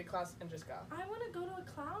or comedy class and just go. I want to go to a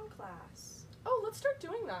clown class. Oh, let's start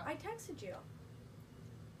doing that. I texted you.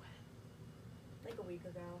 Like a week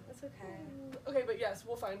ago. That's okay. Okay, but yes,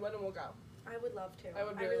 we'll find one and we'll go. I would love to. I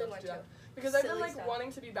would really love to do that. Because I've been like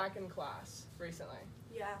wanting to be back in class recently.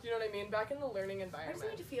 Yeah. Do you know what I mean? Back in the learning environment. I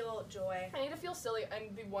just need to feel joy. I need to feel silly.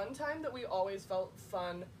 And the one time that we always felt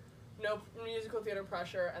fun, no musical theater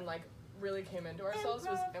pressure, and like really came into ourselves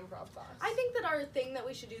was improv class. I think that our thing that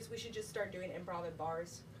we should do is we should just start doing improv at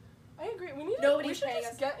bars. I agree. We should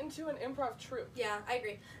just get into an improv troupe. Yeah, I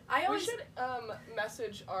agree. We should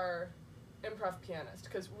message our improv pianist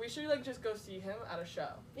because we should like just go see him at a show.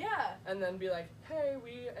 Yeah. And then be like, hey,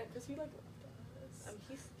 because he like loved us.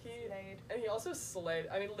 He slayed. And he also slayed.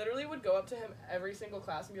 I mean, literally would go up to him every single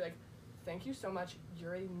class and be like, thank you so much,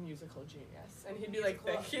 you're a musical genius. And he'd be like,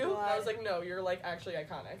 Musical, thank you. And I was God. like, no, you're like actually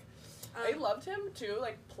iconic. I loved him too,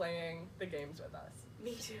 like playing the games with us.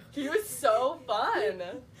 Me too. He was so fun.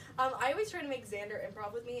 I always try to make Xander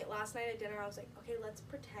improv with me. Last night at dinner, I was like, okay, let's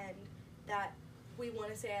pretend that we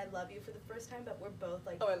want to say I love you for the first time, but we're both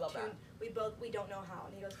like, Oh, I love that. We don't know how.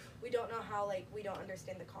 And he goes, we don't know how, like, we don't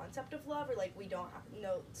understand the concept of love, or like we don't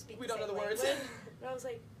speak We the don't same know the words. language. And I was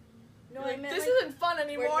like, no, You're I like, meant this like, isn't fun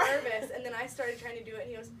anymore. we're nervous. And then I started trying to do it, and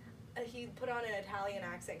he goes, he put on an Italian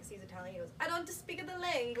accent because he's Italian. He goes, I don't speak the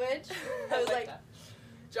language. I was like, that.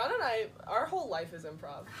 John and I, our whole life is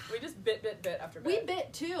improv. We just bit after bit. we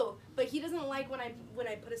bit too, but he doesn't like when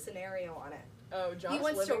I put a scenario on it. Oh, John's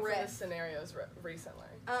wants to living for the riff. scenarios recently.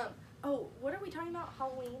 Oh, what are we talking about?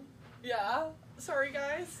 Halloween? Yeah. Sorry,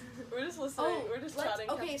 guys. We're just listening. We're just chatting.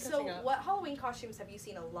 Okay, so catching up. what Halloween costumes have you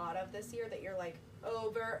seen a lot of this year that you're like,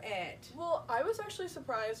 over it? Well, I was actually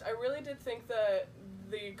surprised. I really did think that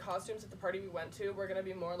the costumes at the party we went to were gonna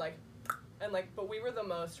be more like, and like, but we were the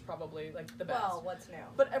most probably like the best. Well, what's new?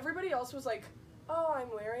 But everybody else was like, oh, I'm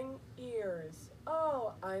wearing ears.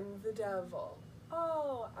 Oh, I'm the devil.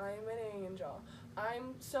 Oh, I'm an angel.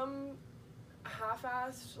 I'm some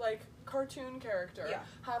half-assed like cartoon character. Yeah.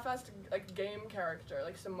 Half-assed like game character,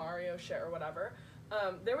 like some Mario shit or whatever.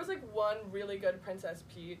 There was like one really good Princess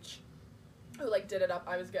Peach who like did it up.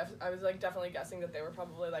 I was like definitely guessing that they were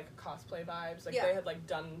probably like cosplay vibes. Like Yeah. they had like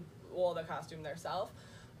done all the costume themselves.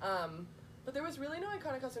 But there was really no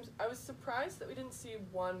iconic costumes. I was surprised that we didn't see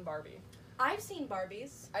one Barbie. I've seen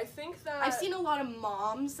Barbies. I think that I've seen a lot of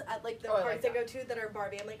moms at like the Oh, I parties like I go to that are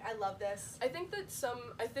Barbie. I'm like, I love this. I think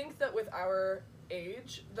that with our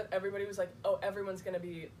age, that everybody was like, oh, everyone's gonna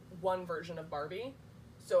be one version of Barbie.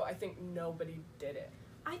 So I think nobody did it.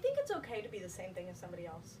 I think it's okay to be the same thing as somebody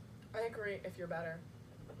else. I agree if you're better.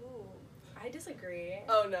 Ooh, I disagree.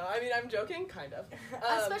 Oh no, I mean I'm joking, kind of.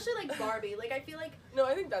 Especially like Barbie. Like I feel like No,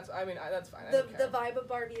 I think that's fine. I the don't care. vibe of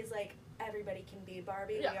Barbie is like everybody can be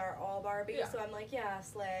Barbie. Yeah. We are all Barbie. Yeah. So I'm like, yeah,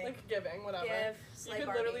 slay. Like giving, whatever. Give, You slay could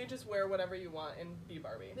Barbie. literally just wear whatever you want and be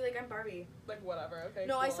Barbie. Be like, I'm Barbie. Like whatever, okay.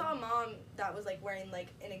 No, cool. I saw a mom that was like wearing like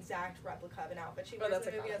an exact replica of an outfit she Oh, wears in that's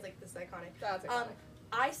the movie. iconic. I was like, this is iconic. That's iconic.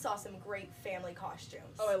 I saw some great family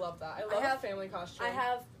costumes. Oh, I love that. I love a family costume. I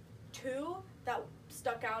have two that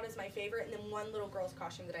stuck out as my favorite, and then one little girl's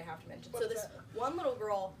costume that I have to mention. What's so this that? one little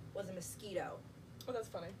girl was a mosquito, Oh, that's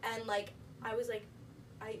funny. and like I was like,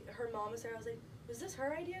 her mom was there. I was like, was this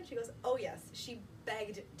her idea? And she goes, oh yes, she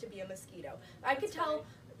begged to be a mosquito. I could That's tell funny.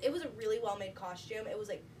 it was a really well made costume. It was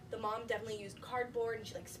like the mom definitely used cardboard, and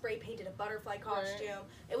she like spray painted a butterfly costume. Right.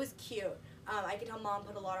 It was cute. I could tell mom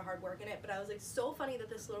put a lot of hard work in it, but I was like, so funny that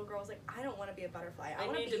this little girl was like, I don't want to be a butterfly. I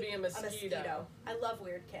want need to be a mosquito. I love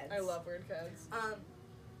weird kids. I love weird kids.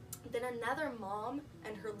 Then another mom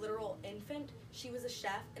and her literal infant, she was a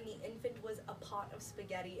chef, and the infant was a pot of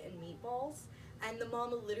spaghetti and meatballs, and the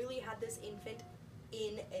mom literally had this infant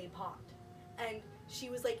in a pot, and she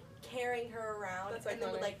was like carrying her around. That's and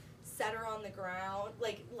then would iconic. like set her on the ground,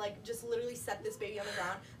 like just literally set this baby on the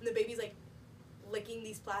ground, and the baby's like licking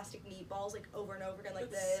these plastic meatballs like over and over again,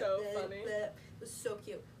 like That's so funny. It was so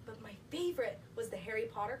cute. But my favorite was the Harry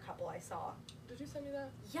Potter couple I saw. Did you send me that?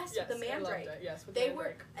 Yes, Yes, with the I loved mandrake. it. Yes, with They the were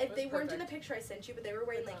mandrake. It was they weren't in the perfect. picture I sent you, but they were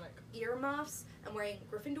wearing like Iconic. earmuffs and wearing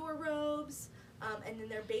Gryffindor robes. And then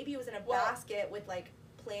their baby was in a Well- basket with like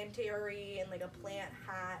planetary and like a plant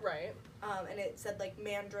hat. Right. And it said like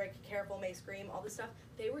mandrake, careful, may scream, all this stuff.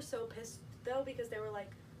 They were so pissed though because they were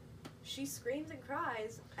like, she screams and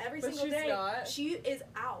cries every But single she's day. not. She is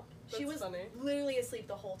out. She That's was funny. literally asleep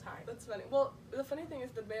the whole time. That's funny. Well, the funny thing is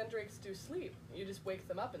the mandrakes do sleep. You just wake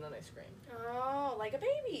them up and then they scream. Oh, like a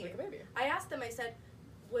baby. Like a baby. I asked them, I said,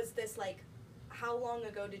 was this like, how long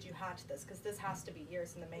ago did you hatch this? Because this has to be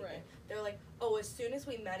years in the making. Right. They're like, oh, as soon as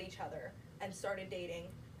we met each other and started dating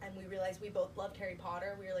and we realized we both loved Harry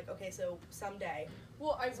Potter, we were like, okay, so someday.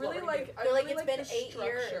 Well, I That's what really we're gonna like. do. I They're like, really it's like been the 8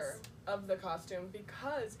 years. structure of the costume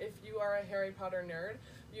because if you are a Harry Potter nerd,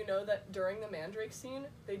 you know that during the mandrake scene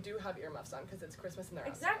they do have earmuffs on because it's Christmas and they're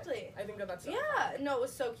outside. Exactly. I think that's so Yeah, fun. no, it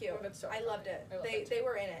was so cute. Oh, that's so I funny. loved it. I love They it too. they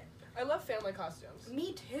were in it. I love family costumes.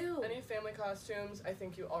 Me too. Any family costumes, I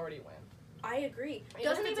think you already win. I agree. Even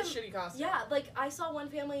Doesn't if even it's a shitty costume. Yeah, like I saw one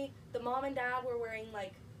family, the mom and dad were wearing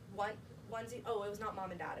like onesie. Oh, it was not mom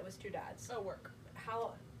and dad. It was two dads. Oh, work.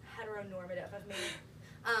 How heteronormative of me.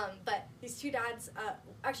 But these two dads,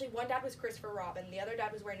 actually one dad was Christopher Robin, the other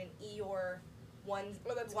dad was wearing an Eeyore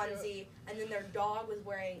Oh, that's onesie, cute. and then their dog was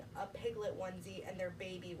wearing a piglet onesie, and their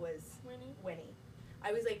baby was Winnie. Winnie.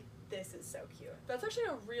 I was like, this is so cute. That's actually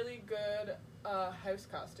a really good house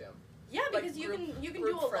costume. Yeah, because you can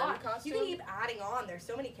do a lot. Costume. You can keep adding on. There's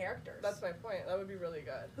so many characters. That's my point. That would be really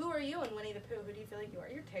good. Who are you in Winnie the Pooh? Who do you feel like you are?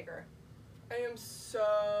 You're Tigger. I am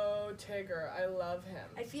so Tigger. I love him.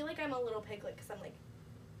 I feel like I'm a little Piglet because I'm like.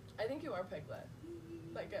 I think you are Piglet.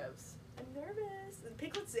 That gives. I'm nervous.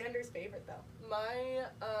 Piglet's Xander's favorite though. My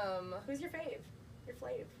Who's your fave? Your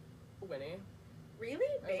flave? Winnie. Really?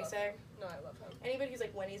 Basic. No, I love him. Anybody who's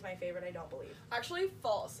like Winnie's my favorite, I don't believe. Actually,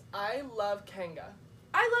 false. I love Kanga.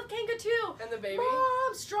 I love Kanga too. And the baby.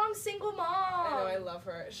 Mom, strong single mom. I know, I love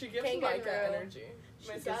her. She gives Kanga Micah energy. She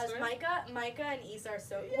My does. sister. Micah and Issa are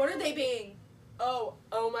so. Yeah. What are they being? Oh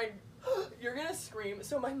my! You're gonna scream.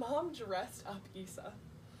 So my mom dressed up Issa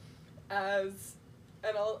as,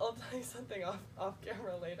 and I'll tell you something off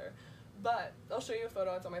camera later, but I'll show you a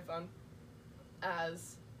photo. It's on my phone.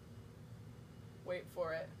 As. Wait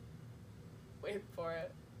for it. Wait for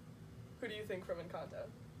it. Who do you think from Encanto?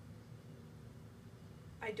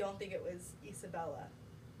 I don't think it was Isabella.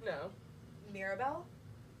 No. Mirabelle?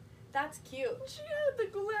 That's cute. She had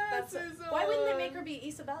the glasses on. Why wouldn't they make her be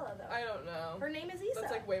Isabella though? I don't know. Her name is Issa.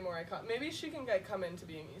 That's like way more iconic. Maybe she can come into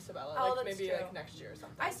being Isabella. Oh, like that's maybe true. like next year or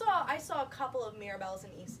something. I saw a couple of Mirabelles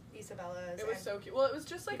and Isabellas. It was so cute. Well, it was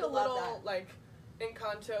just like a people love little that. like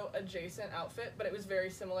Encanto adjacent outfit, but it was very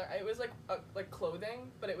similar. It was like clothing,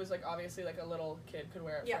 but it was like obviously like a little kid could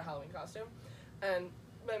wear it for a Halloween costume. And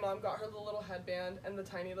my mom got her the little headband and the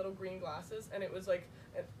tiny little green glasses, and it was like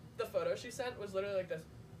the photo she sent was literally like this.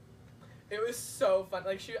 It was so fun.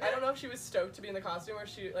 Like I don't know if she was stoked to be in the costume or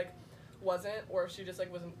she like wasn't, or if she just like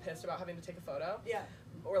wasn't pissed about having to take a photo. Yeah.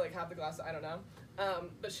 Or like have the glasses. I don't know.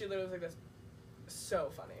 But she literally was like this.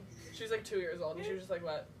 So funny. She's like 2 years old, and she was just like,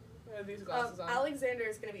 "What? I have these glasses on." Alexander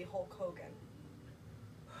is gonna be Hulk Hogan.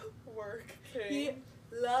 Work king. He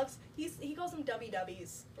loves. He calls them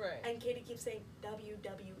WWs. Right. And Katie keeps saying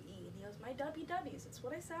WWE, and he goes, "My WWs." That's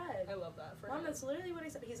what I said. I love that for Mom, him. that's literally what I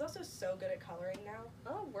said. He's also so good at coloring now.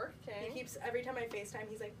 Oh, work king. He keeps every time I FaceTime,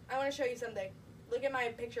 he's like, "I want to show you something. Look at my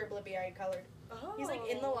picture of Blippi I colored." Oh. He's like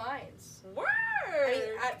in the lines. Word. I mean,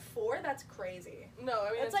 at 4, that's crazy. No, I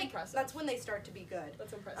mean That's it's like impressive. that's when they start to be good.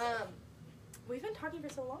 That's impressive. We've been talking for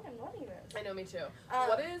so long. I'm loving this. I know, me too.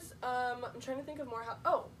 What is I'm trying to think of more.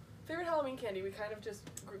 Favorite Halloween candy. We kind of just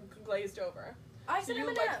glazed over. I So said you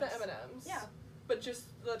M&Ms. like the M&Ms? Yeah. But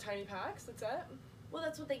just the tiny packs. That's it. Well,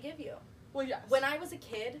 that's what they give you. Well, yes. When I was a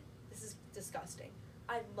kid, this is disgusting.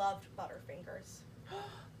 I loved Butterfingers.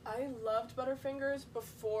 I loved Butterfingers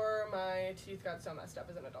before my teeth got so messed up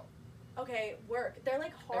as an adult. Okay, work. They're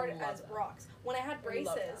like hard love as them. rocks. When I had I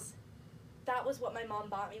love braces, that was what my mom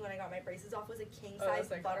bought me when I got my braces off, was a king that's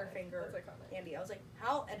size iconic. Butterfinger That's iconic. candy. I was like,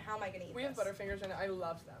 how am I gonna eat We this? have Butterfingers and I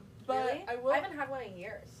loved them. But Really? I haven't had one in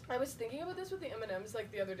years. I was thinking about this with the M&Ms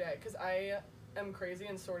like the other day because I am crazy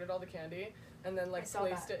and sorted all the candy and then like I saw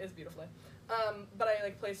placed that. it is beautifully. But I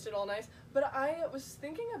like placed it all nice. But I was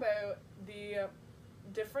thinking about the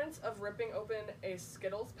difference of ripping open a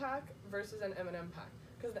Skittles pack versus an M&M pack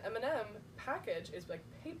because the M&M package is like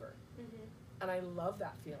paper, and I love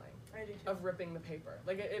that feeling. I do too. Of ripping the paper.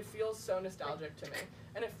 Like, it feels so nostalgic to me.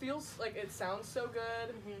 And it feels like it sounds so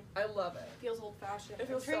good. I love it. Feels old fashioned. It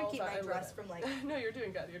feels I'm trying so to keep old-fashioned. my I love dress it. from like. No, you're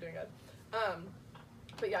doing good. You're doing good.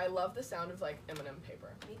 But yeah, I love the sound of, like, M&M paper.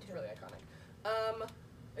 Me It's too. really iconic.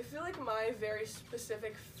 I feel like my very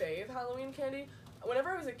specific fave Halloween candy, whenever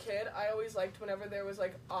I was a kid, I always liked whenever there was,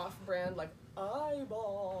 like, off-brand, like,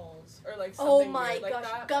 eyeballs. Or, like, something Oh my weird like gosh,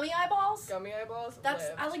 that. gummy eyeballs. Gummy eyeballs. That's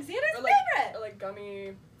lived. Alexander's Or, like, favorite. Or, like,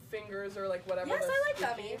 gummy fingers or, like, whatever. Yes, those I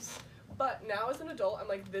like cookies. gummies. But now as an adult, I'm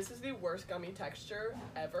like, this is the worst gummy texture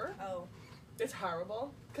ever. Oh. It's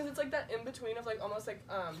horrible. Because it's like that in-between of, like, almost like,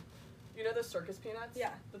 you know those circus peanuts?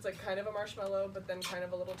 Yeah. That's, like, kind of a marshmallow, but then kind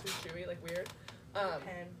of a little too chewy, like, weird.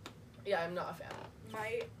 Pen. Yeah, I'm not a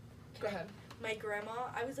fan. Go ahead. My grandma,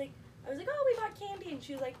 I was like, oh, we got candy, and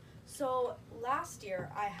she was like, so last year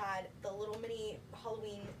I had the little mini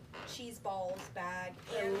Halloween cheese balls bag.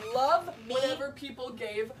 And I love me- whenever people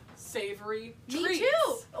gave savory Me treats.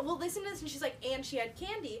 too. Well, listen to this, and she's like, and she had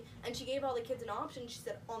candy, and she gave all the kids an option. She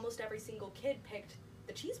said almost every single kid picked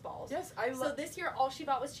the cheese balls. Yes, I So love. this year, all she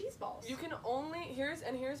bought was cheese balls. You can only here's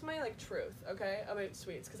my like truth, okay, about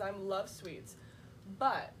sweets, because I love sweets,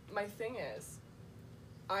 but my thing is,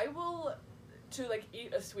 I will to like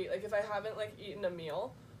eat a sweet, like if I haven't like eaten a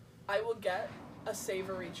meal, I will get a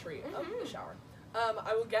savory treat. Oh, the shower.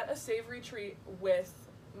 I will get a savory treat with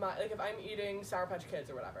my, like if I'm eating Sour Patch Kids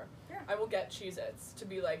or whatever, Yeah. I will get Cheez-Its to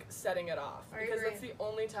be like setting it off I because agree. that's the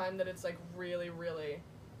only time that it's like really, really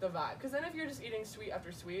the vibe. Because then if you're just eating sweet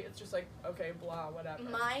after sweet, it's just like, okay, blah, whatever.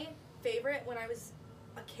 My favorite when I was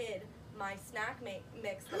a kid, my snack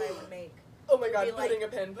mix that I would make Oh my god, Be like, putting a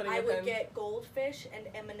pin. I would get Goldfish and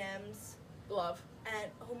M&M's. Love.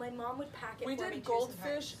 And, my mom would pack it We for me did too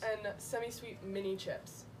Goldfish sometimes. and semi-sweet mini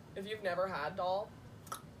chips. If you've never had, doll,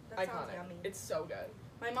 That sounds iconic. yummy. It's so good.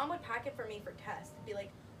 My mom would pack it for me for tests. It'd be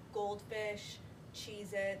like Goldfish,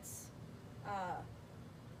 Cheez-Its,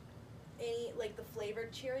 any, like, the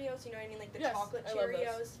flavored Cheerios, you know what I mean? Like, the Yes, chocolate I love those.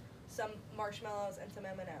 Cheerios, some marshmallows, and some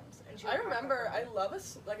M&Ms. And she would I pack them remember, for me. I love a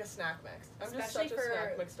snack mix. I'm Especially just such for a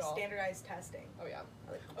snack mix doll. standardized testing. Oh yeah.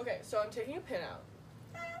 I like- Okay, so I'm taking a pin out.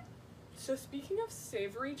 So speaking of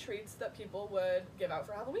savory treats that people would give out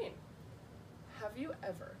for Halloween, have you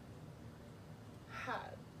ever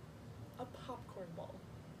had a popcorn ball?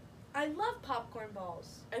 I love popcorn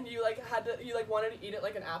balls. And you wanted to eat it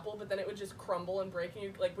like an apple, but then it would just crumble and break, and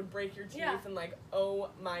you would break your teeth, Yeah. and oh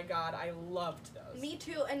my god, I loved those. Me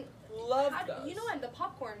too, and Loved those. you know, I'm the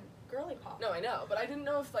popcorn girly pop. No, I know, but I didn't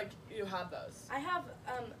know if you had those. I have,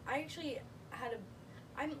 I actually had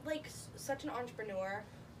I'm like such an entrepreneur.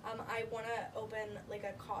 I want to open like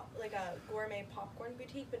a gourmet popcorn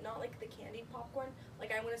boutique, but not like the candied popcorn.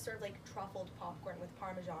 Like, I want to serve like truffled popcorn with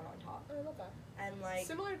Parmesan on top. I love that. And like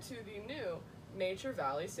Similar to the new Nature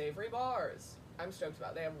Valley Savory Bars. I'm stoked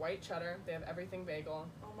about it. They have white cheddar. They have everything bagel.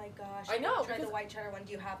 oh my gosh, I know, Try the because- white cheddar one.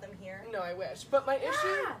 Do you have them here? No, I wish. But my issue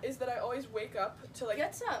Yeah. is that I always wake up to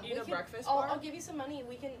Get some. eat a breakfast I'll, bar. I'll give you some money.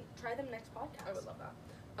 We can try them next podcast. I would love that.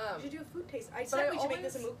 We should do a food taste. I but said I we should make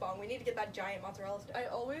this a always- mukbang. We need to get that giant mozzarella stick. I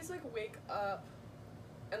always wake up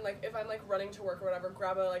and if I'm running to work or whatever,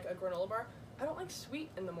 grab a granola bar. I don't like sweet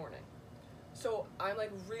in the morning. So I'm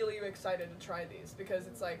really excited to try these because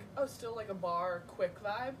it's still a bar quick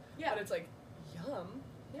vibe. Yeah. But it's yum.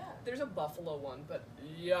 Yeah. There's a buffalo one, but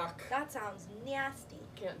yuck. That sounds nasty.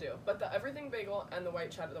 Can't do. But the everything bagel and the white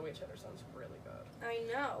cheddar sounds really good. I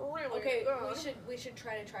know. Really Okay, good. we should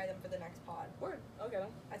try them for the next pod. Word. I'll get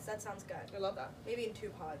them. That sounds good. I love that. Maybe in 2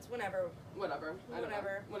 pods. Whenever. Whatever. I don't know.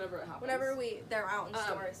 Whenever. Whenever it happens. Whenever they're out in Um,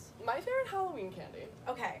 stores. My favorite Halloween candy.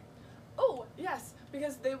 Okay. Oh, yes,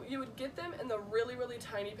 because you would get them in the really, really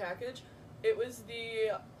tiny package. It was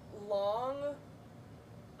the long,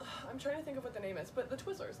 I'm trying to think of what the name is, but the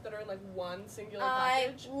Twizzlers that are in one singular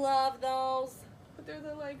package. I love those. But they're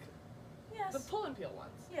the Yes. the pull and peel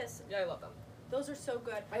ones. Yes. Yeah, I love them. Those are so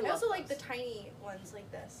good. I I love also like the those. tiny ones like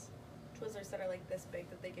this. Twizzlers that are this big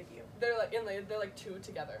that they give you. They're they're two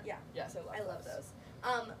together. Yeah. Yes, I love those.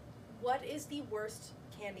 What is the worst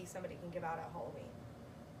candy somebody can give out at Halloween?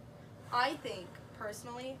 I think,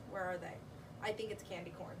 personally, where are they? I think it's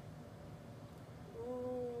candy corn.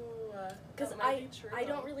 Ooh. Because I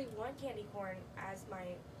don't really want candy corn as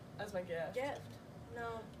my As my gift. gift.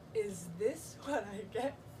 No. Is this what I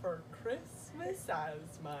get for Christmas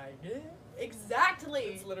as my gift? Exactly.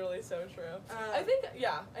 It's literally so true. I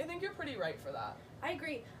think you're pretty right for that. I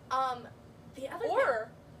agree. The other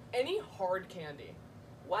Or any hard candy.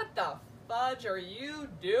 What the fudge are you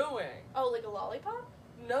doing? oh, like a lollipop?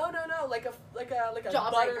 No, like a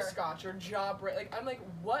Jawbreaker. butterscotch or jawbreaker. I'm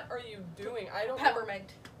what are you doing? I don't know.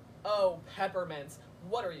 Peppermint. Oh, peppermints.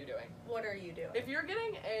 What are you doing? What are you doing? If you're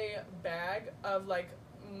getting a bag of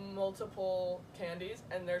multiple candies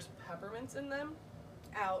and there's peppermints in them,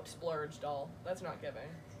 Out. splurge, doll. That's not giving.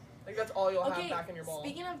 That's all you'll have back in your bowl.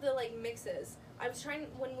 Speaking of the mixes, I was trying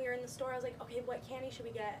when we were in the store. I was like, okay, what candy should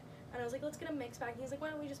we get? And I was like, let's get a mix bag. And he's like, why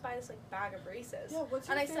don't we just buy this bag of Reese's? Yeah, what's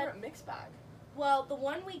your and favorite I said, mix bag? well, the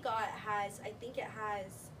one we got has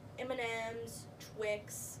M&M's,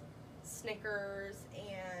 Twix, Snickers,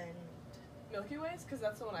 and Milky Ways? Because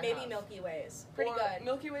that's the one I maybe have. Milky Ways. Pretty Or good.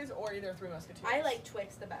 Milky Ways or either Three Musketeers. I like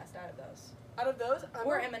Twix the best out of those. Out of those,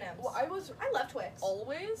 Or M&M's. Well, I was I love Twix.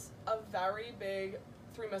 always a very big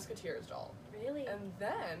Three Musketeers doll. Really? And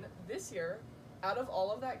then, this year, out of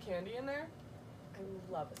all of that candy in there,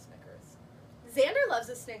 I love a Snickers. Xander loves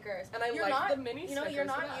the Snickers. And I you're like not, the mini You know, Snickers you're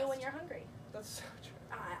not the you when best. you're hungry. That's so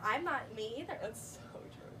true. I'm not me either. That's so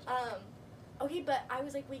true. Okay, but I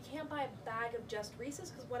was like, we can't buy a bag of just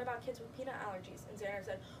Reese's because what about kids with peanut allergies? And Xander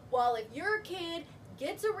said, well, if your kid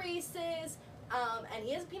gets a Reese's and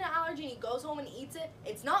he has a peanut allergy and he goes home and eats it,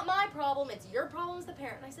 it's not my problem. It's your problem as the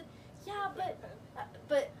parent. And I said, yeah,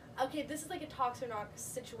 but okay, this is a Tox or Knock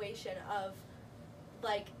situation of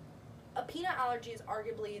a peanut allergy is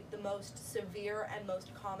arguably the most severe and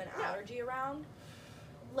most common allergy around.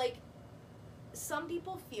 Some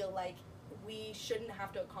people feel like we shouldn't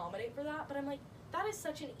have to accommodate for that, but I'm like, that is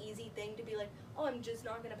such an easy thing to be like, oh, I'm just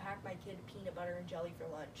not going to pack my kid peanut butter and jelly for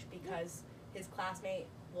lunch because his classmate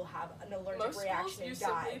will have an allergic reaction and die.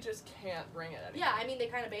 You simply just can't bring it anymore. Yeah, I mean, they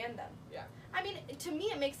kind of banned them. Yeah. I mean, to me,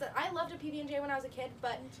 it makes sense. I loved a PB&J when I was a kid,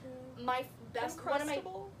 but my best, one of my,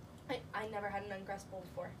 I never had an Uncrustable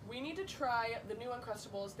before. We need to try the new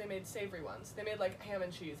Uncrustables. They made savory ones. They made like ham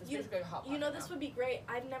and cheese. It's basically a Hot Pocket. You know, this would be great.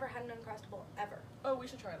 I've never had an Uncrustable ever. Oh, we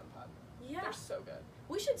should try them, Pod. Yeah. They're so good.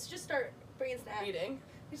 We should just start bringing snacks. Eating.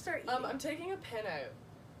 We should start eating. I'm taking a pin out,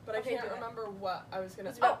 but Okay, I can't do it. remember what I was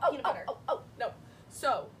gonna. Peanut butter. No.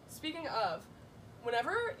 So speaking of,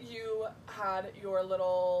 whenever you had your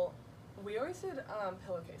little, we always did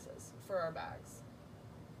pillowcases for our bags.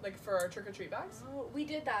 Like for our trick or treat bags. Oh, we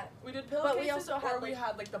did that. We did pillowcases, But we also had, we like-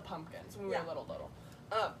 had like the pumpkins when we Yeah. were little.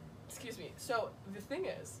 Excuse me. So the thing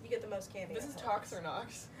is, You get the most candy. this at is Publix. Tox or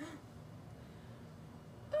Knox.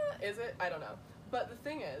 Is it? I don't know. But the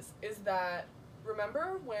thing is that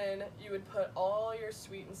remember when you would put all your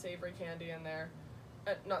sweet and savory candy in there,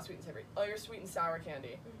 not sweet and savory, all your sweet and sour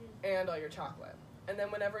candy, and all your chocolate. And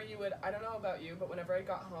then whenever you would, I don't know about you, but whenever I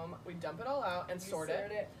got home, we'd dump it all out and sort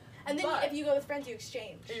it. And then But- if you go with friends, you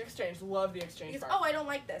exchange. You exchange. Love the exchange Because, part. oh, I don't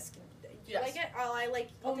like this. Do you Yes. like it? Oh, I like.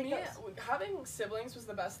 I'll Well, take me, those. having siblings was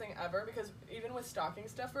the best thing ever because even with stocking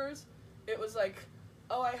stuffers, it was like,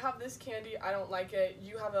 oh, I have this candy, I don't like it.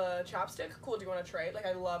 You have a chapstick? Cool, do you want to trade? Like,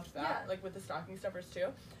 I loved that, Yeah. like with the stocking stuffers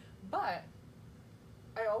too. But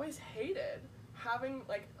I always hated having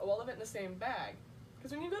like all of it in the same bag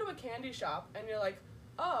because when you go to a candy shop and you're like,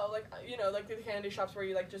 oh, like, you know, like the candy shops where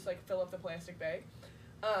you like just like fill up the plastic bag,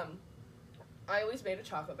 I always made a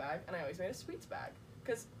chocolate bag and I always made a sweets bag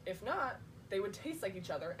because if not, they would taste like each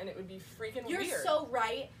other and it would be freaking You're weird. so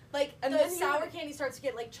right. Like, And the then you sour would- candy starts to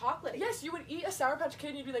get, like, chocolatey. Yes, you would eat a Sour Patch Kid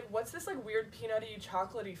and you'd be like, what's this like weird peanutty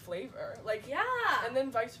chocolatey flavor? Like, Yeah. and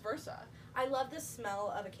then vice versa. I love the smell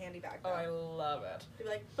of a candy bag, though. Oh, I love it. You'd be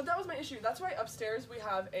like, But that was my issue. That's why upstairs we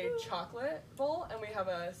have a chocolate bowl and we have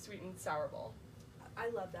a sweet and sour bowl. I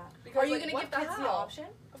love that. Because, Are you like, gonna what give the kids the hell? option?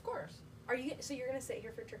 Of course. So you're gonna sit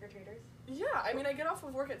here for trick or treaters? Yeah, I mean, I get off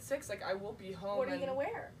of work at 6. Like, I will be home. What are you and gonna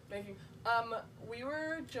wear? Making. We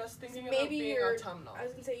were just thinking about Maybe being your. autumnal. I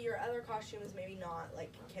was gonna say your other costume is maybe not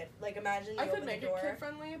like kid. Like imagine you I could open make the it door. kid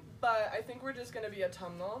friendly, but I think we're just gonna be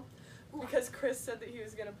autumnal because Chris said that he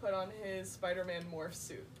was gonna put on his Spider-Man morph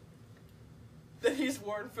suit that he's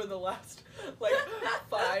worn for the last like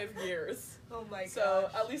 5 years. Oh my So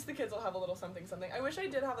gosh. at least the kids will have a little something. I wish I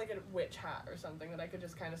did have like a witch hat or something that I could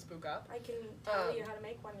just kind of spook up. I can tell you how to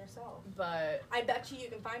make one yourself. But I bet you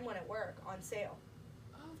can find one at work on sale.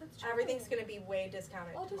 oh, that's true. Everything's gonna be way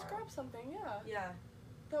discounted. I'll just tomorrow. grab something. Yeah, Yeah,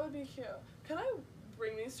 that would be cute. Can I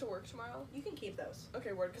bring these to work tomorrow? you can keep those.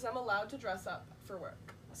 Okay, word. Because I'm allowed to dress up for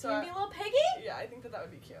work. So you can be a little piggy. yeah, I think that would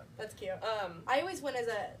be cute. That's cute. Um. I always went as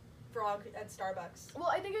a frog at Starbucks. Well,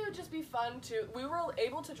 I think it would just be fun to. We were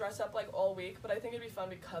able to dress up like all week, but I think it'd be fun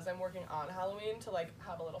because I'm working on Halloween to like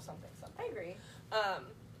have a little something. I agree.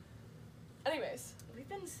 Anyways, We've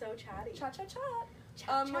been so chatty. chat. Chat,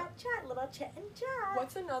 chat, little chat and chat.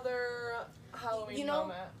 What's another Halloween You know,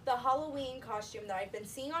 moment? the Halloween costume that I've been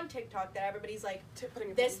seeing on TikTok that everybody's like,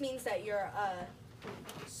 Putting this means that you're a,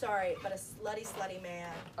 sorry, but a slutty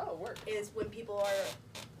man Oh, work. is when people are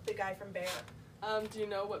the guy from Bear. Do you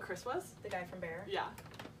know what Chris was? The guy from Bear. Yeah.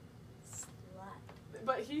 Slut.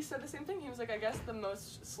 But he said the same thing. He was like, I guess the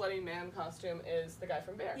most slutty man costume is the guy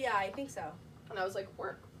from Bear. Yeah, I think so. And I was like,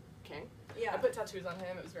 work, king. Yeah. I put tattoos on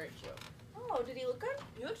him. It was very cute. Oh, did he look good?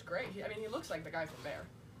 He looked great. He looks like the guy from Bear.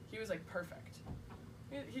 He was like perfect.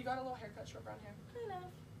 He got a little haircut, short brown hair. Kind of.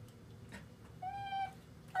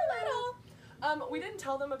 A little. We didn't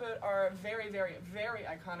tell them about our very, very, very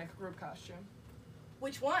iconic group costume.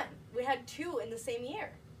 Which one? We had 2 in the same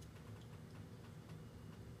year.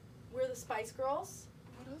 We're the Spice Girls.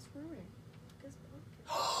 What else were we? This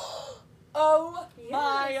Oh Yes,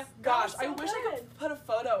 my that gosh! was I so wish I good. could put a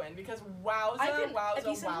photo in because wowza, if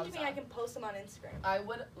you send them to me, I wowza. can post them on Instagram. I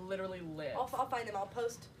would literally live. I'll find them. I'll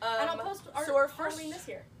post. And I'll post our, so our Halloween first- this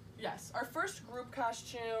year. Yes, our first group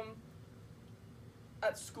costume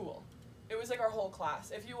at school. It was like our whole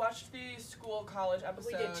class. If you watched the school college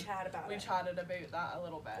episode, We did chat about we it. chatted about that a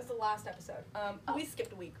little It was bit. the last episode. We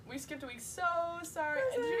skipped a week. We skipped a week. So sorry.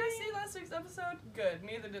 So Did you guys sorry. see last week's episode? Good.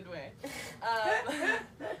 Neither did we.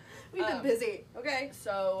 We've been busy. Okay.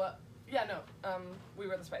 So yeah, no. We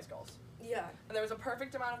were the Spice Girls. Yeah. And there was a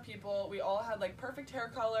perfect amount of people. We all had like perfect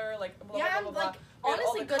hair color, like blah Yeah, blah blah blah. like We had all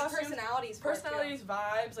honestly, the good costumes, personalities. For it, too. personalities,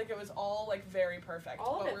 vibes. Like it was all like very perfect.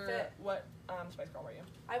 All of what it fit. What Spice Girl were you?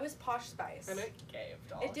 I was Posh Spice. And it gave,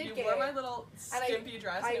 doll. It did You give. wore my little And skimpy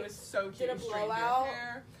dress, and I it was so cute. did a You straightened your blowout.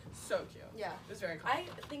 hair. So cute. Yeah. It was very cool. I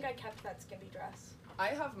think I kept that skimpy dress. I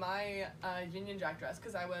have my Union Jack dress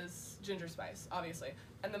because I was Ginger Spice, obviously.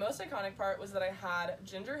 And the most iconic part was that I had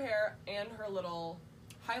ginger hair and her little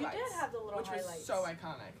highlights. You did have the little which highlights. was so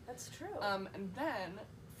iconic. That's true. And then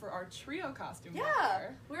for our trio costume. Yeah,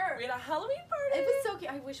 we had a Halloween party. It was so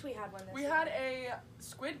cute. I wish we had one this We year. had a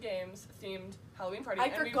Squid Games themed Halloween party. I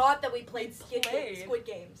forgot that we played Squid Games.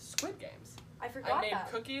 Squid Games. I forgot I made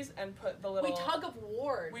that. cookies and put the little. We tug of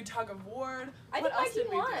war. We tug of war. I What think my else did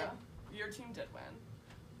team we won. do? Your team did win.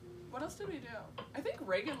 What else did we do? I think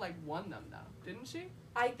Reagan like won them though, didn't she?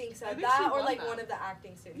 I think so. I think That she or won like that. one of the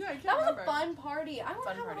acting students. Yeah, I can't That was remember. a fun party. I want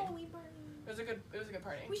Fun to have party. a Halloween party. It was a good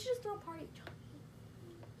party. We should just throw a party.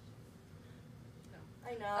 No.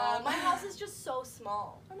 I know. My house is just so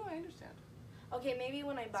small. Oh no, I understand. Okay, maybe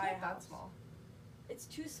when I It's buy not a house. that small. It's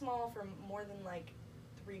too small for more than like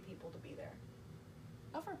 3 people to be there.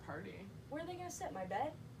 Not for a party. Where are they gonna sit? My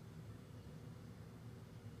bed?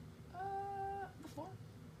 The floor.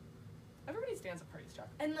 Everybody stands at parties, Chuck.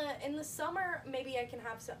 In the summer, maybe I can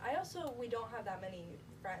have some. We don't have that many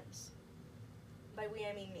friends. By we,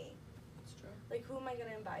 I mean me. That's true. Like, who am I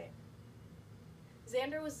gonna invite?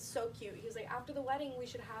 Xander was so cute. He was like, after the wedding, we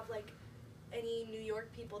should have like any New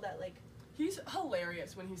York people that like. He's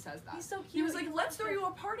hilarious when he says that. He's so cute. He was like, let's throw you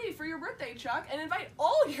a party for your birthday, Chuck, and invite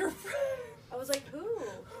all your friends. I was like, who?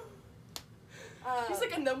 He's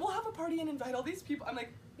like, and then we'll have a party and invite all these people. I'm like,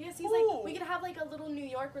 yes, he's ooh. like, we could have like a little New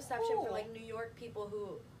York reception for Ooh. like New York people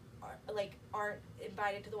who aren't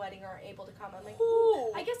invited to the wedding or aren't able to come. I'm like,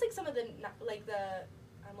 ooh. I guess like some of the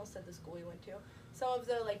I almost said the school we went to. Some of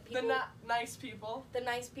the like people, The nice people. the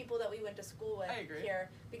nice people that we went to school with I agree. here,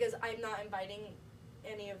 because I'm not inviting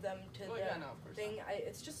any of them to Well, the yeah, no, of course thing. not.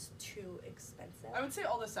 It's just too expensive. I would say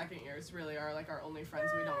all the second years really are like our only friends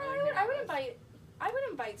we don't Yeah, really hang out with. I would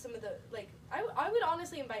invite some of the like I would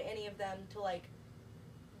honestly invite any of them to like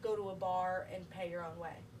go to a bar and pay your own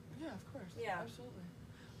way. Yeah, of course. Yeah. Absolutely.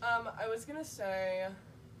 I was gonna say,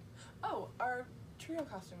 our trio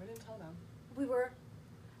costume. We didn't tell them. We were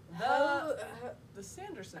The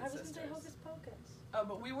Sanderson I was sisters. gonna say Hocus Pocus. Oh,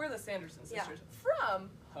 but we were the Sanderson Yeah. sisters from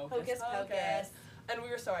Hocus Pocus. And we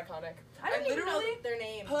were so iconic. I don't even know literally their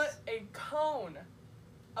names. put a cone,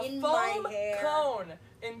 a In foam my hair. cone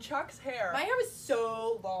in Chuck's hair. My hair was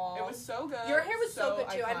so long. It was so good. Your hair was so good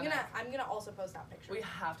too. iconic. I'm gonna also post that picture. We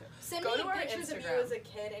have to. Send Go me to our pictures of you Instagram. as a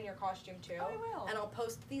kid in your costume too. Oh, I will. And I'll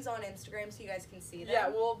post these on Instagram so you guys can see them. Yeah,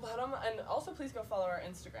 we'll put them, and also please go follow our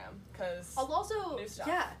Instagram, because I'll also new stuff.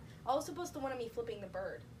 I'll also post the one of me flipping the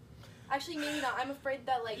bird. Actually, maybe not. I'm afraid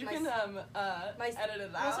that like you my can edit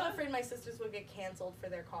it I'm also out. afraid my sisters would get canceled for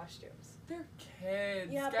their costumes. They're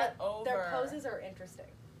kids. Yeah, Get but over. their poses are interesting.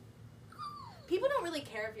 People don't really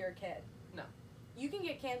care if you're a kid. No. You can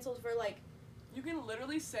get canceled for like. You can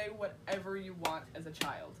literally say whatever you want as a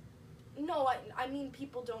child. No, I mean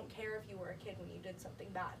people don't care if you were a kid when you did something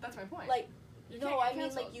bad. That's my point. Like, You no, can't I get mean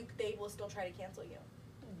canceled. like they will still try to cancel you.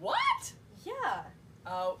 What? Yeah.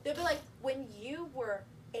 Oh. They'll be like, when you were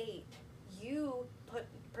 8, you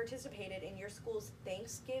participated in your school's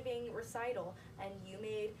Thanksgiving recital and you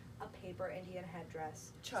made a paper Indian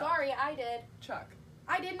headdress. Chuck. Sorry, I did. Chuck.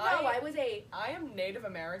 I didn't know. I I was 8. I am Native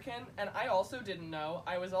American, and I also didn't know.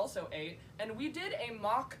 I was also 8, and we did a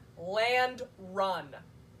mock land run.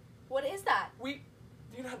 What is that? Do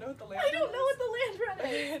you not know what the land I run don't know is? what the land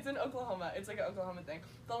run is. It's in Oklahoma. It's like an Oklahoma thing.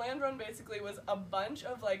 The land run basically was a bunch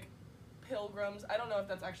of like pilgrims. I don't know if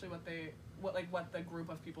that's actually what the group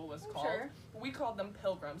of people was I'm called. sure. We called them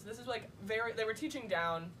pilgrims. This is like they were teaching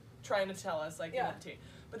down, trying to tell us like Yeah. the tea.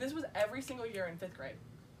 But this was every single year in 5th grade.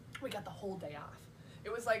 We got the whole day off.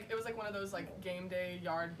 It was like one of those like game day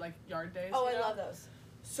yard days. Oh, you I know? love those.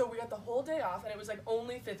 So we got the whole day off, and it was like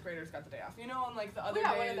only 5th graders got the day off. You know, on like the other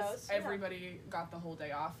got one days, of those, yeah. everybody got the whole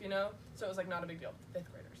day off. You know, so it was like not a big deal.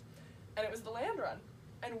 5th graders, and it was the land run,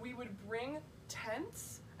 and we would bring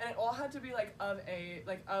tents, and it all had to be like of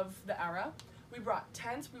the era. We brought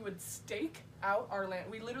tents. We would stake out our land.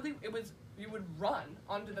 You would run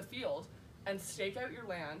onto the field and stake out your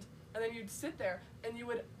land, and then you'd sit there and you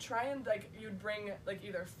would try and like you'd bring like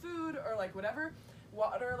either food or like whatever,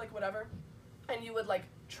 water, like whatever. And you would like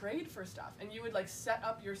trade for stuff, and you would like set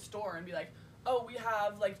up your store and be like, oh, we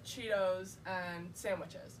have like Cheetos and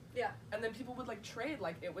sandwiches. Yeah. And then people would like trade,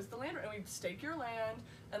 like it was the land run, and we'd stake your land,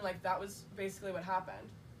 and like that was basically what happened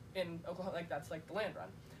in Oklahoma. Like that's like the land run.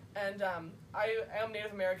 And I am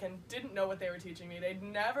Native American, didn't know what they were teaching me. They'd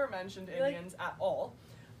never mentioned Indians at all.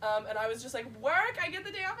 And I was just like, work, I get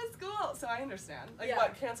the day off of school. So I understand. Like, Yeah.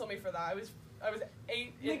 what, cancel me for that. I was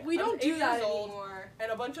 8. Like, we I was don't 8 do that years old, anymore.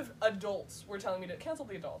 and a bunch of adults were telling me to cancel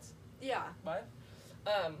the adults. Yeah. What?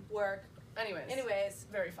 Work. Anyways.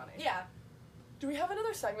 Very funny. Yeah. Do we have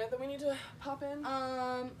another segment that we need to pop in?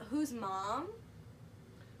 Whose mom?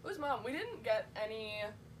 Who's mom? We didn't get any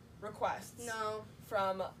requests No.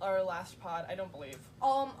 from our last pod, I don't believe.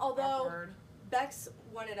 Although Awkward. Bex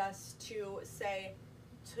wanted us to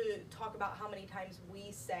talk about how many times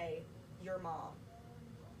we say your mom.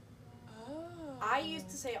 Oh. I used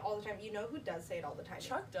to say it all the time. You know who does say it all the time?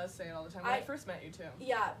 Chuck does say it all the time. When I first met you, too.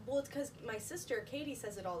 Yeah, well, it's because my sister, Katie,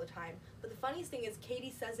 says it all the time. But the funniest thing is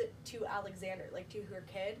Katie says it to Alexander, like to her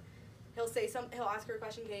kid. He'll ask her a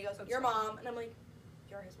question, Katie goes, your mom. And I'm like,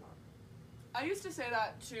 you're his mom. I used to say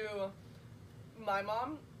that to my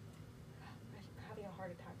mom. I'm having a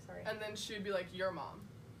heart attack, sorry. And then she'd be like, your mom.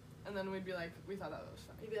 And then we'd be like, we thought that was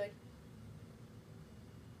funny. You'd be like,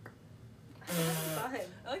 fun.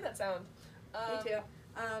 I like that sound. Me too.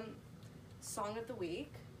 Song of the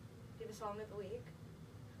week. Do you have a song of the week?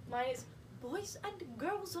 Mine is Boys and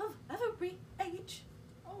Girls of Every Age.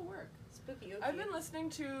 Oh, work. Spooky. I've been listening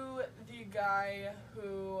to the guy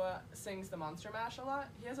who sings the Monster Mash a lot.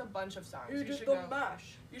 He has a bunch of songs. You should go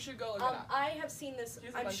look it up. I have seen this.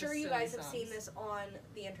 I'm sure you guys have songs. seen this on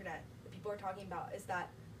the internet. That people are talking about is that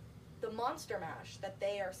the Monster Mash that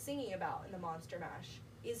they are singing about in the Monster Mash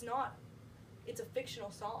is not. It's a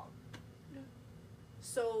fictional song. Yeah.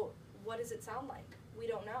 So what does it sound like? We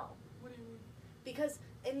don't know. What do you mean? Because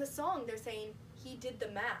in the song they're saying he did the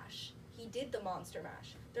mash. He did the Monster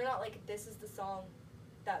Mash. They're not like, this is the song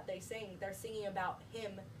that they sing. They're singing about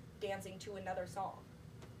him dancing to another song.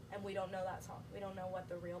 And we don't know that song. We don't know what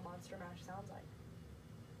the real Monster Mash sounds like.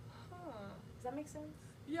 Huh. Does that make sense?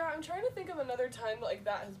 Yeah, I'm trying to think of another time like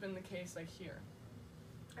that has been the case, like here.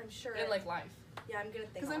 I'm sure. In like life. Yeah, I'm gonna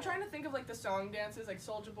think. Because I'm trying to think of like the song dances, like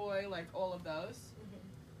Soulja Boy, like all of those.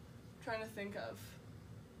 Mm-hmm. Trying to think of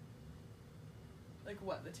like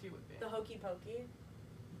what the T would be. The Hokey Pokey.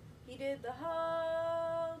 He did the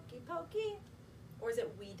Hokey Pokey, or is it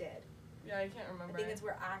we did? Yeah, I can't remember. I think it's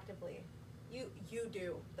we're actively. You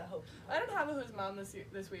do the Hokey Pokey. I don't have a Who's Mom this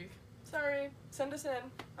week. Sorry. Send us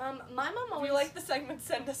in. My mom always. If you like the segment,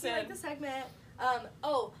 send us in. Like the segment.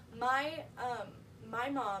 My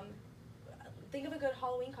mom. Think of a good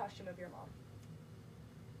Halloween costume of your mom.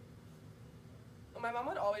 My mom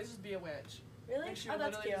would always just be a witch. Really? Like she Oh, would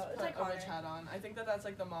that's literally cute. just It's put iconic. a witch hat on. I think that's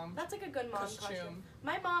like the mom. That's like a good mom costume.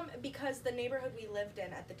 My mom, because the neighborhood we lived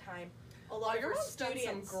in at the time, a lot of your her mom's done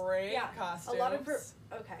students. some great costumes. A lot of her.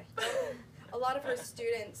 Okay. A lot of her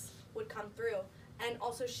students would come through, and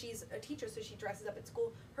also she's a teacher, so she dresses up at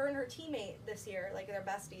school. Her and her teammate this year, like they're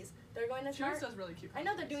besties. They're going to. She always does really cute. I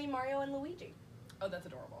know they're doing Mario and Luigi. Oh, that's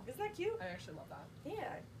adorable. Isn't that cute? I actually love that.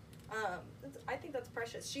 Yeah. I think that's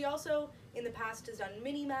precious. She also, in the past, has done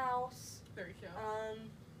Minnie Mouse. Very cute. Her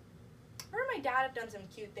and my dad have done some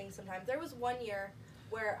cute things sometimes. There was one year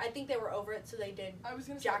where I think they were over it, so they did I was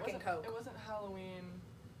gonna Jack say, and Coke. It wasn't Halloween.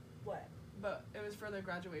 What? But it was for their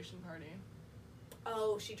graduation party.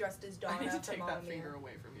 Oh, she dressed as Donna I need to from take Mamma that Mia. finger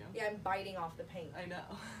away from you. Yeah, I'm biting off the paint. I know.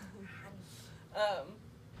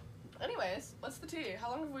 Anyways, what's the tea? How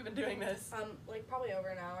long have we been doing this? Like probably over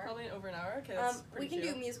an hour. Probably over an hour. Okay, that's we pretty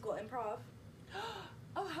can do musical improv.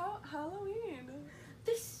 Oh, Halloween.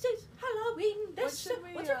 This is Halloween. What's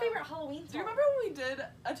your favorite Halloween song? Do you remember when we did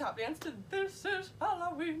a tap dance to This Is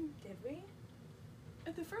Halloween? Did we?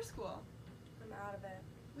 At the first school. I'm out of it.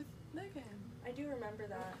 With Megan. I do remember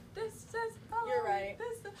that. This is Halloween. You're right.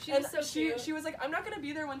 She was so cute. She was like, I'm not going to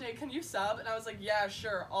be there one day. Can you sub? And I was like, yeah,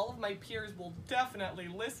 sure. All of my peers will definitely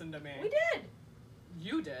listen to me. We did.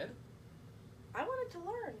 You did. I wanted to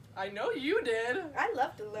learn. I know you did. I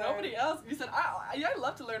love to learn. Nobody else. You said, I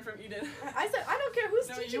love to learn from Eden. I said, I don't care who's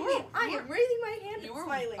teaching me. I am raising my hand and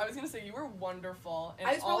smiling. I was going to say, you were wonderful. In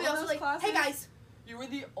I was probably all of also those like, classes, hey guys. You were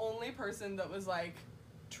the only person that was like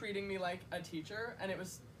treating me like a teacher, and it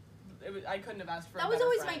was I couldn't have asked for a better That was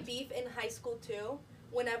always friend. my beef in high school too.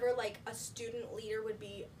 Whenever like a student leader would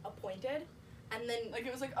be appointed, and then like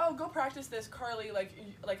it was like, oh, go practice this, Carly. Like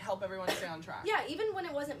help everyone stay on track. Yeah, even when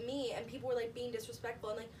it wasn't me and people were like being disrespectful,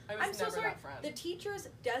 and like I'm so sorry. The teachers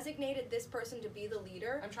designated this person to be the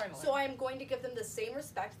leader. I'm trying to learn. So I'm going to give them the same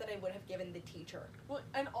respect that I would have given the teacher. Well,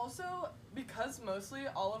 and also because mostly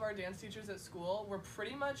all of our dance teachers at school were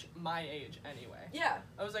pretty much my age anyway. Yeah.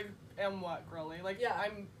 I was like, what, girly? Like, yeah.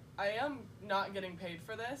 I am not getting paid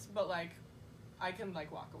for this, but like, I can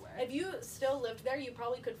like walk away. If you still lived there, you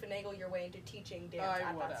probably could finagle your way into teaching dance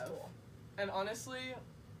at that school. And honestly,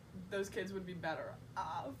 those kids would be better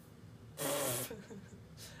off.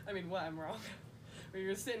 I mean, what? I'm wrong. Were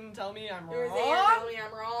you sitting and tell me I'm wrong? You were there and tell me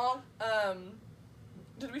I'm wrong.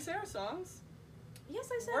 Did we say our songs? Yes,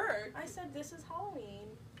 I said. Work. I said this is Halloween.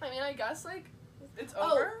 I mean, I guess like it's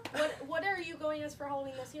over. What are you going as for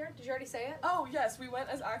Halloween this year? Did you already say it? Oh yes, we went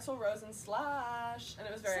as Axl Rose and Slash, and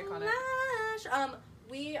it was very iconic. Slash.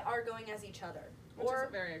 We are going as each other. Which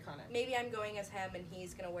is very iconic. Maybe I'm going as him and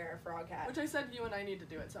he's gonna wear a frog hat. Which I said you and I need to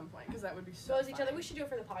do at some point because that would be so. So as each other, we should do it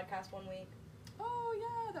for the podcast one week. Oh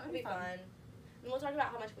yeah, that would be fun. And we'll talk about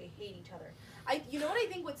how much we hate each other. You know what I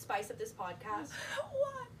think would spice up this podcast?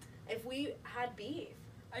 What? If we had beef.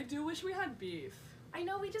 I do wish we had beef. I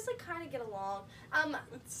know, we just like kind of get along.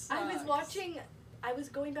 It sucks. I was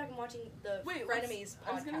going back and watching the Frenemies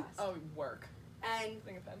podcast. Work. And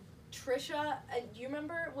Think of pen. Trisha, do you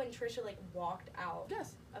remember when Trisha like walked out?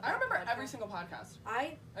 Yes. I remember every single podcast.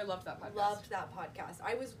 I loved that podcast.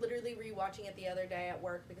 I was literally rewatching it the other day at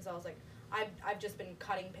work because I was like, I've just been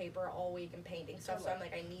cutting paper all week and painting stuff, so I'm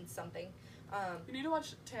like, I need something. You need to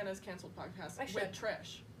watch Tana's canceled podcast with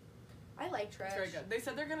Trish. I like Trish. It's very good. They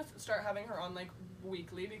said they're gonna start having her on like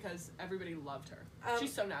weekly because everybody loved her.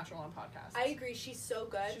 She's so natural on podcasts. I agree. She's so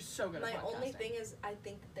good. She's so good. My only thing is, I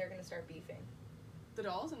think that they're gonna start beefing. The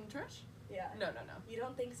dolls and Trish? Yeah. No. You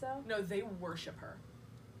don't think so? No, they worship her.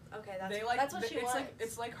 Okay, that's what she wants.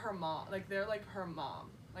 It's like her mom. Like they're like her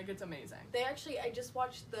mom. Like it's amazing. I just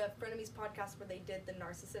watched the Frenemies podcast where they did the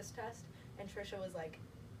narcissist test, and Trisha was like,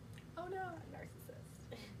 "Oh no,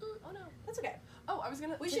 narcissist." Oh no, that's okay. Oh, I was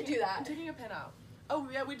gonna. We should do that. I'm taking a pin out. Oh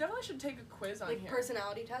yeah, we definitely should take a quiz on here. Like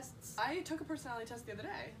personality tests. I took a personality test the other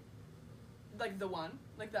day. Like the one,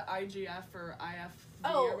 like the IGF or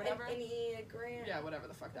IFV or whatever. An Enneagram. Yeah, whatever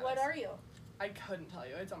the fuck that is. What are you? I couldn't tell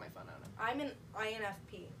you. It's on my phone. I don't know. I'm an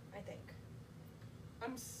INFP, I think.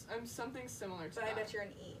 I'm something similar to that. But I bet you're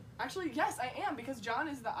an E. Actually, yes, I am because John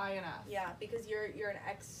is the INF. Yeah, because you're an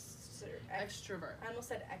extrovert. I almost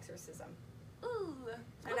said exorcism. Ooh.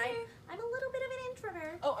 And okay. I'm a little bit of an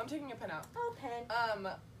introvert. Oh, I'm taking a pen out. Oh,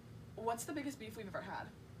 pen. What's the biggest beef we've ever had?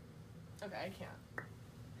 Okay, I can't.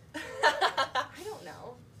 I don't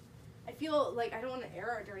know. I feel like I don't want to air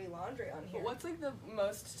our dirty laundry on here. But what's like the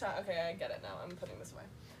most time? Okay, I get it now. I'm putting this away.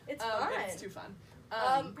 It's fun. It's too fun.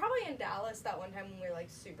 Probably in Dallas that one time when we were like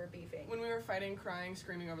super beefing. When we were fighting, crying,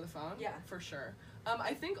 screaming over the phone. Yeah. For sure.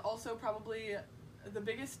 I think also probably the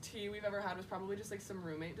biggest tea we've ever had was probably just like some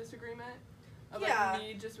roommate disagreement. Of, yeah.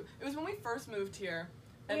 Like, it was when we first moved here.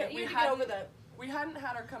 And we hadn't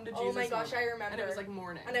had our come to Jesus. Oh my gosh, moment, I remember. And it was like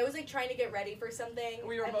morning. And I was like trying to get ready for something.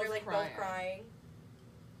 We were both crying.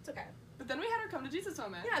 It's okay. But then we had our come to Jesus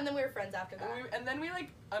moment. Yeah, and then we were friends after that. And then we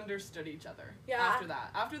like understood each other. Yeah. After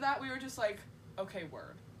that. After that, we were just like, okay,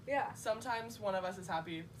 word. Yeah. Sometimes one of us is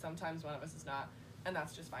happy, sometimes one of us is not, and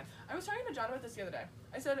that's just fine. I was talking to John about this the other day.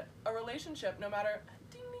 I said a relationship, no matter.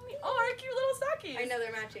 Ding, ding, ding. Oh, our cute little sockies. I know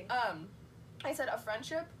they're matching. I said a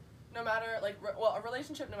friendship, no matter like a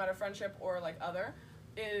relationship, no matter friendship or like other,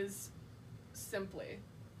 is simply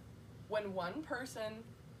when one person,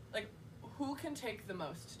 like, who can take the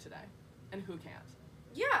most today, and who can't.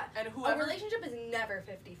 Yeah. And whoever, a relationship is never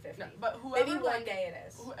 50-50. No, but whoever, maybe one day it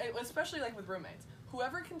is. Especially like with roommates.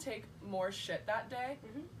 Whoever can take more shit that day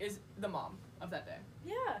is the mom of that day.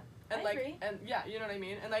 Yeah. And I agree. And yeah, you know what I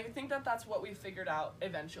mean? And I think that that's what we figured out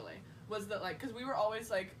eventually. Was that like, because we were always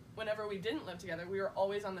like, whenever we didn't live together, we were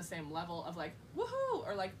always on the same level of like, woohoo,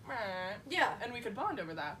 or like, meh. Yeah. And we could bond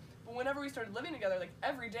over that. But whenever we started living together, like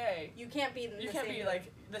every day, you can't be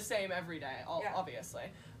like the same every day, obviously.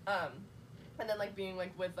 And then like being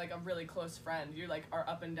like with like a really close friend, you like are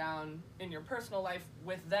up and down in your personal life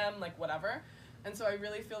with them, like whatever. And so I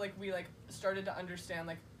really feel like we like started to understand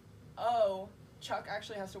like, oh, Chuck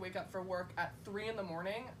actually has to wake up for work at 3 a.m.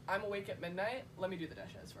 I'm awake at midnight. Let me do the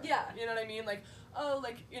dishes for her. Yeah. You know what I mean? Like, oh,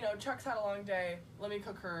 like, you know, Chuck's had a long day. Let me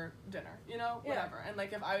cook her dinner. You know, whatever. And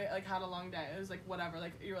like if I like had a long day, it was like whatever.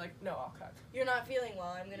 Like you were like, no, I'll cook. You're not feeling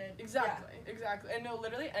well. I'm gonna. Exactly. And no,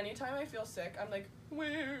 literally, anytime I feel sick, I'm like,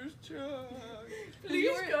 where's Chuck? Please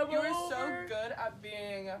come over. You were so good at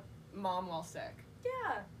being mom while sick.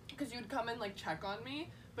 Yeah. Because you'd come and like check on me,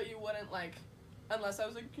 but you wouldn't like. Unless I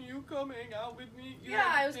was like, can you come hang out with me?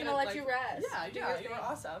 I was gonna let you rest. Yeah, you were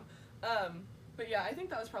awesome. But yeah, I think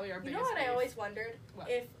that was probably our biggest. You know what beef. I always wondered? What?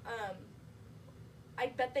 If I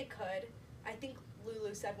bet they could. I think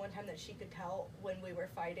Lulu said one time that she could tell when we were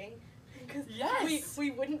fighting. Because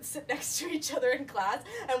we wouldn't sit next to each other in class,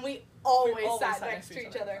 and we always sat next to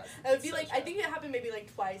each other. It would be like, I think it happened maybe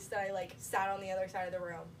like twice that I like sat on the other side of the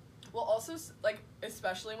room. Well, also like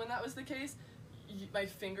especially when that was the case. My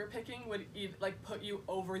finger picking would like put you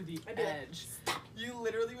over the edge. Like, you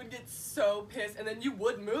literally would get so pissed, and then you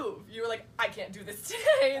would move. You were like, I can't do this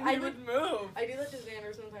today, and you would move. I do that to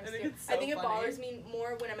Xander sometimes too. So I think it bothers me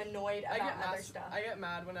more when I'm annoyed about other stuff. I get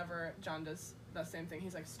mad whenever John does that same thing.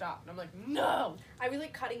 He's like, stop, and I'm like, no. I was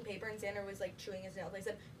like cutting paper, and Xander was like chewing his nails. I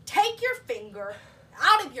said, take your finger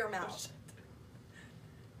out of your mouth,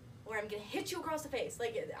 or I'm gonna hit you across the face.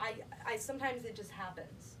 Like I sometimes it just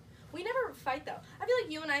happens. We never fight though. I feel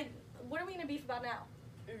like you and I. What are we gonna beef about now?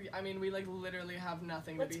 I mean, we like literally have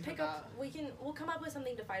nothing Let's to beef pick about. up. We'll come up with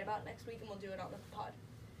something to fight about next week, and we'll do it on the pod.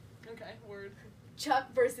 Okay, word.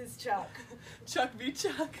 Chuck versus Chuck. Chuck v.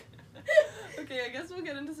 Chuck. Okay, I guess we'll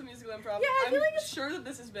get into some musical improv. Yeah, I feel like I'm sure that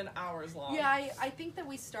this has been hours long. Yeah, I think that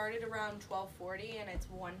we started around 12:40 and it's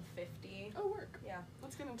 1:50. Oh, work. Yeah.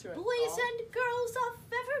 Let's get into it. Boys Aw. and girls of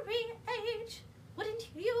every age, wouldn't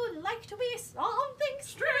you like to be something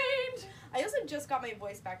strange? I also just got my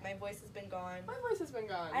voice back. My voice has been gone. My voice has been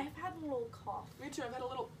gone. I have had a little cough. Me too. I've had a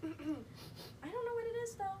little. I don't know what it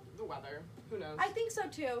is though. The weather. Who knows? I think so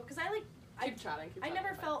too, because Keep chatting. I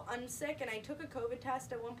never felt unsick, and I took a COVID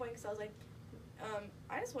test at one point because I was like,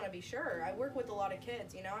 I just want to be sure. I work with a lot of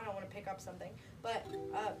kids, you know. I don't want to pick up something, but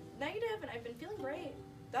negative, and I've been feeling great.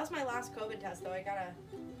 That was my last COVID test, though. I gotta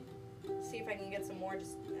see if I can get some more.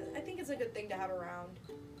 Just, I think it's a good thing to have around.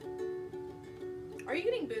 Are you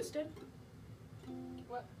getting boosted?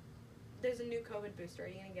 What? There's a new COVID booster. Are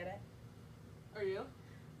you gonna get it? Are you?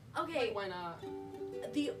 Okay. Like, why not?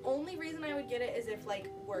 The only reason I would get it is if like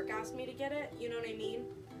work asked me to get it. You know what I mean?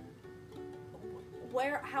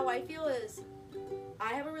 How I feel is,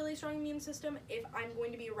 I have a really strong immune system. If I'm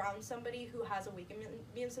going to be around somebody who has a weak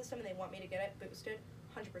immune system and they want me to get it boosted,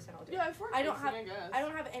 100% I'll do it. Yeah, if we're I don't I guess.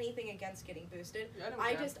 don't have anything against getting boosted. Yeah,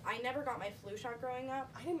 I don't care. I never got my flu shot growing up.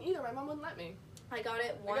 I didn't either. My mom wouldn't let me. I got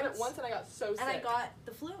it once. I got it once and I got so sick. And I got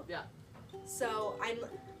the flu. Yeah. So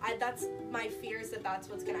that's my fears that's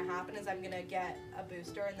what's gonna happen is I'm gonna get a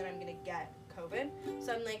booster and then I'm gonna get COVID.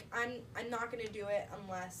 So I'm like I'm not gonna do it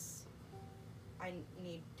unless I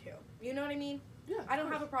need to. You know what I mean? Yeah. I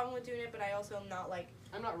don't have a problem with doing it, but I also am not like.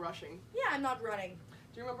 I'm not rushing. Yeah, I'm not running.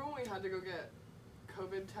 Do you remember when we had to go get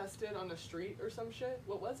COVID tested on the street or some shit?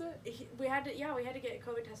 What was it? We had to get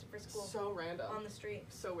COVID tested for school. So random. On the street.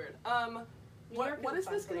 So weird. New York What is is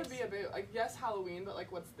a this fun gonna place. be about? Like, yes, Halloween, but like,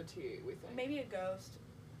 what's the tea? We think. Maybe a ghost.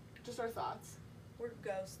 Just our thoughts. We're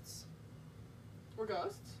ghosts. We're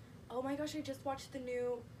ghosts. Oh my gosh! I just watched the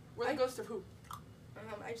new. We're the ghost of who?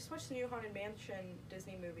 I just watched the new Haunted Mansion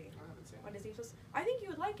Disney movie I haven't seen on it. Disney Plus. I think you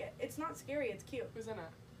would like it. It's not scary. It's cute. Who's in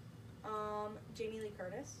it? Jamie Lee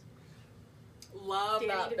Curtis. Love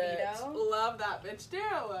Danny that DeVito. bitch. Love that bitch too.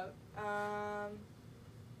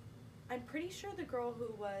 I'm pretty sure the girl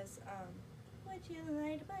who was Would You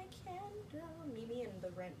Light My Candle? Mimi in the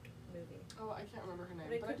Rent movie. Oh, I can't remember her name,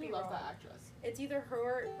 But I but I could do be love wrong. that actress. It's either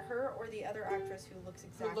her or the other actress who looks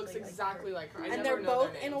exactly Who looks exactly like her. I and never they're know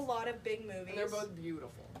both their in a names. lot of big movies. And they're both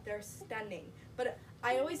beautiful. They're stunning. But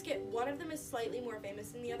I always get one of them is slightly more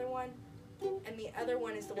famous than the other one, and the other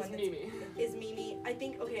one is the one that's Mimi. is Mimi. I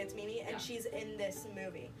think it's Mimi, and Yeah. she's in this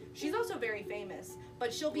movie. She's also very famous,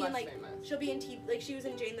 but she'll be in Less like famous. she'll be in like she was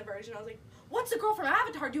in Jane the Virgin. I was like, what's the girl from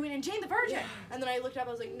Avatar doing in Jane the Virgin? Yeah. And then I looked up.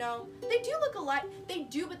 I was like, no, they do look alike. They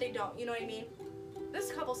do, but they don't. You know what I mean? There's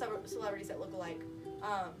a couple celebrities that look alike,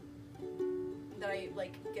 that I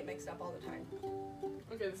like get mixed up all the time.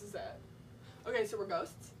 Okay, this is it. Okay, so we're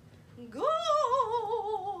ghosts.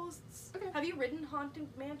 Ghosts. Okay. Have you ridden Haunted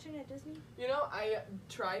Mansion at Disney? You know, I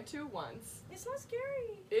tried to once. It's not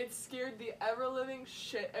scary. It scared the ever-living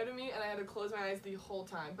shit out of me, and I had to close my eyes the whole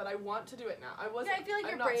time. But I want to do it now. I Yeah, I feel like I'm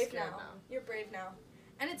you're not brave scared now. You're brave now,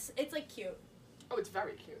 and it's like cute. Oh, it's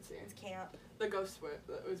very cutesy. It's camp. The ghost was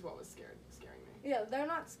what was scaring me. Yeah, they're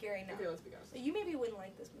not scary now. Okay, let's be ghosts. You maybe wouldn't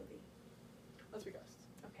like this movie. Let's be ghosts.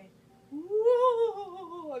 Okay.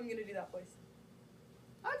 Ooh, I'm gonna do that voice.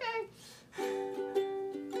 Okay.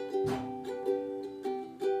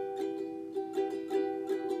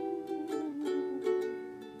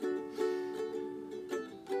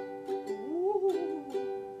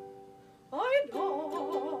 I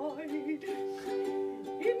died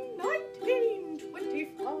in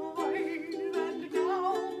 1925, and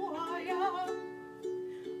now I am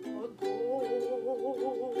a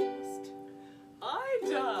ghost. I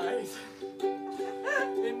died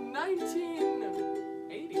in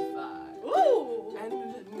 1985. Ooh!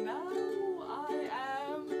 And now I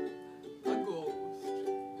am a ghost.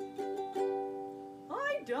 I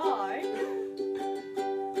died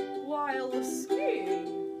while skiing.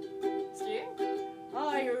 Skiing?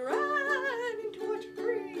 I ran into a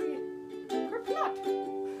tree. Kerplot.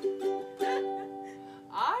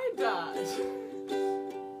 I died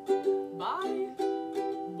by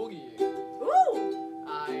boogieing. Ooh!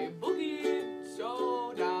 I boogied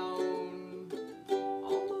so down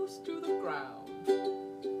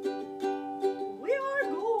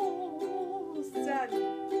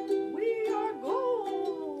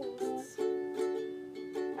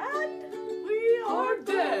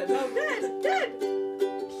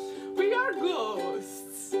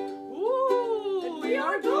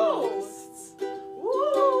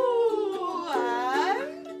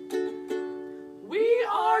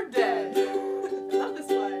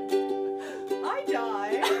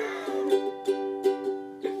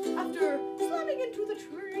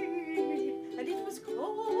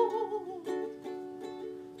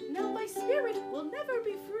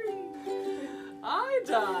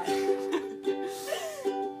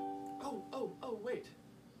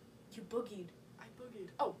boogied? I boogied.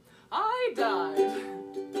 Oh, I died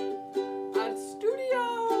at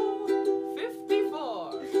Studio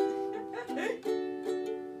 54.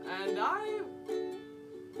 And I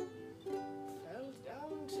fell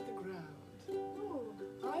down to the ground. Ooh.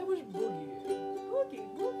 I was boogied Boogie,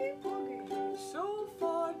 boogie, boogie. so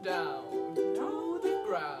far down to the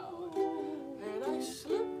ground. And I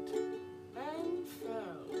slipped and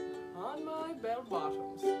fell on my bell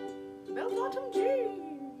bottoms. Bell-bottom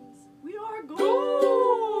jeans. We are Ghosts!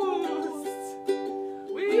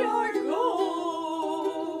 We are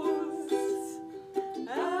ghosts! And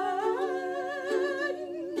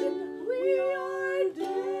we are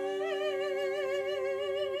dead.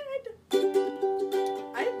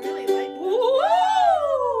 I really like that.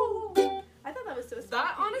 Woo! I thought that was so spooky.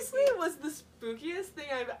 That honestly was the spookiest thing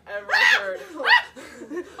I've ever heard.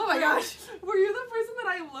 Oh my gosh. Were you the person that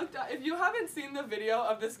I looked at? If you haven't seen the video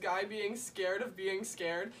of this guy being scared of being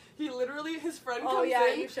scared, he literally, his friend comes you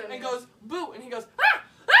in showed me and this. goes, boo, and he goes, ah,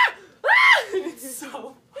 ah, ah! It's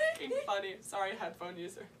so fucking funny. Sorry, headphone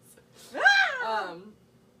users.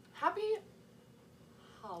 Happy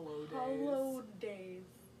Hollow Days. Hollow days.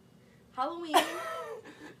 Halloween.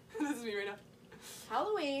 This is me right now.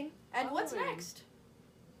 Halloween. And what's Halloween. next?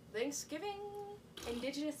 Thanksgiving.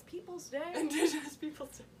 Indigenous Peoples Day. Indigenous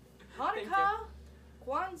Peoples Day. Thank Hanukkah.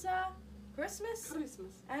 Kwanzaa. Christmas.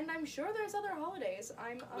 Christmas. And I'm sure there's other holidays.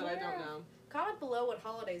 I'm That I unaware don't of. know. Comment below what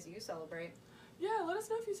holidays you celebrate. Yeah, let us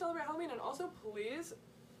know if you celebrate Halloween, and also please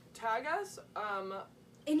tag us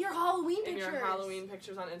In your Halloween in pictures. your Halloween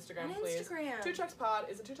pictures on Instagram, On please. Instagram. 2Chucks Pod.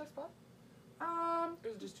 Is it 2Chucks Pod? Um, Or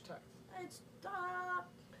is it just 2Chucks? it's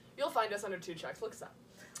You'll find us under 2Chucks. Look us up.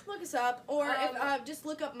 look us up, or if, Um, just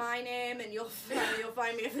look up my name and you'll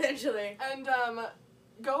find me eventually. And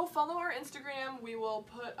go follow our Instagram. We will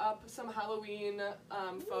put up some Halloween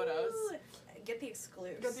photos. Ooh, get the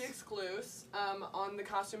exclusive. Get the exclusive on the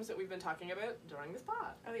costumes that we've been talking about during this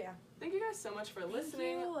pod. Oh yeah. Thank you guys so much for Thank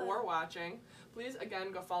listening you. or watching. Please,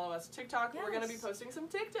 again, go follow us TikTok. We're going to be Yes. posting some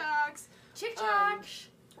TikToks. TikTok.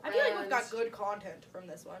 I feel like we've got and- good content from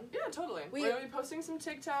this one. Yeah, totally. We- We're going to be posting some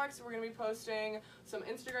TikToks. We're going to be posting some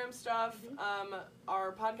Instagram stuff.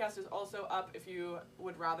 Our podcast is also up if you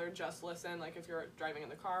would rather just listen, like if you're driving in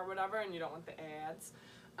the car or whatever and you don't want the ads.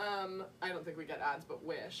 I don't think we get ads, but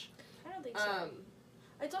wish. I don't think so.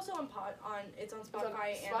 It's also it's on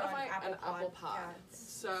Spotify, and on Apple Podcasts.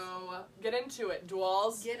 So get into it,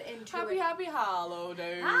 duels. Get into Happy it.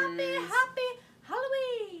 Halloween. Happy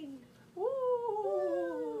Halloween.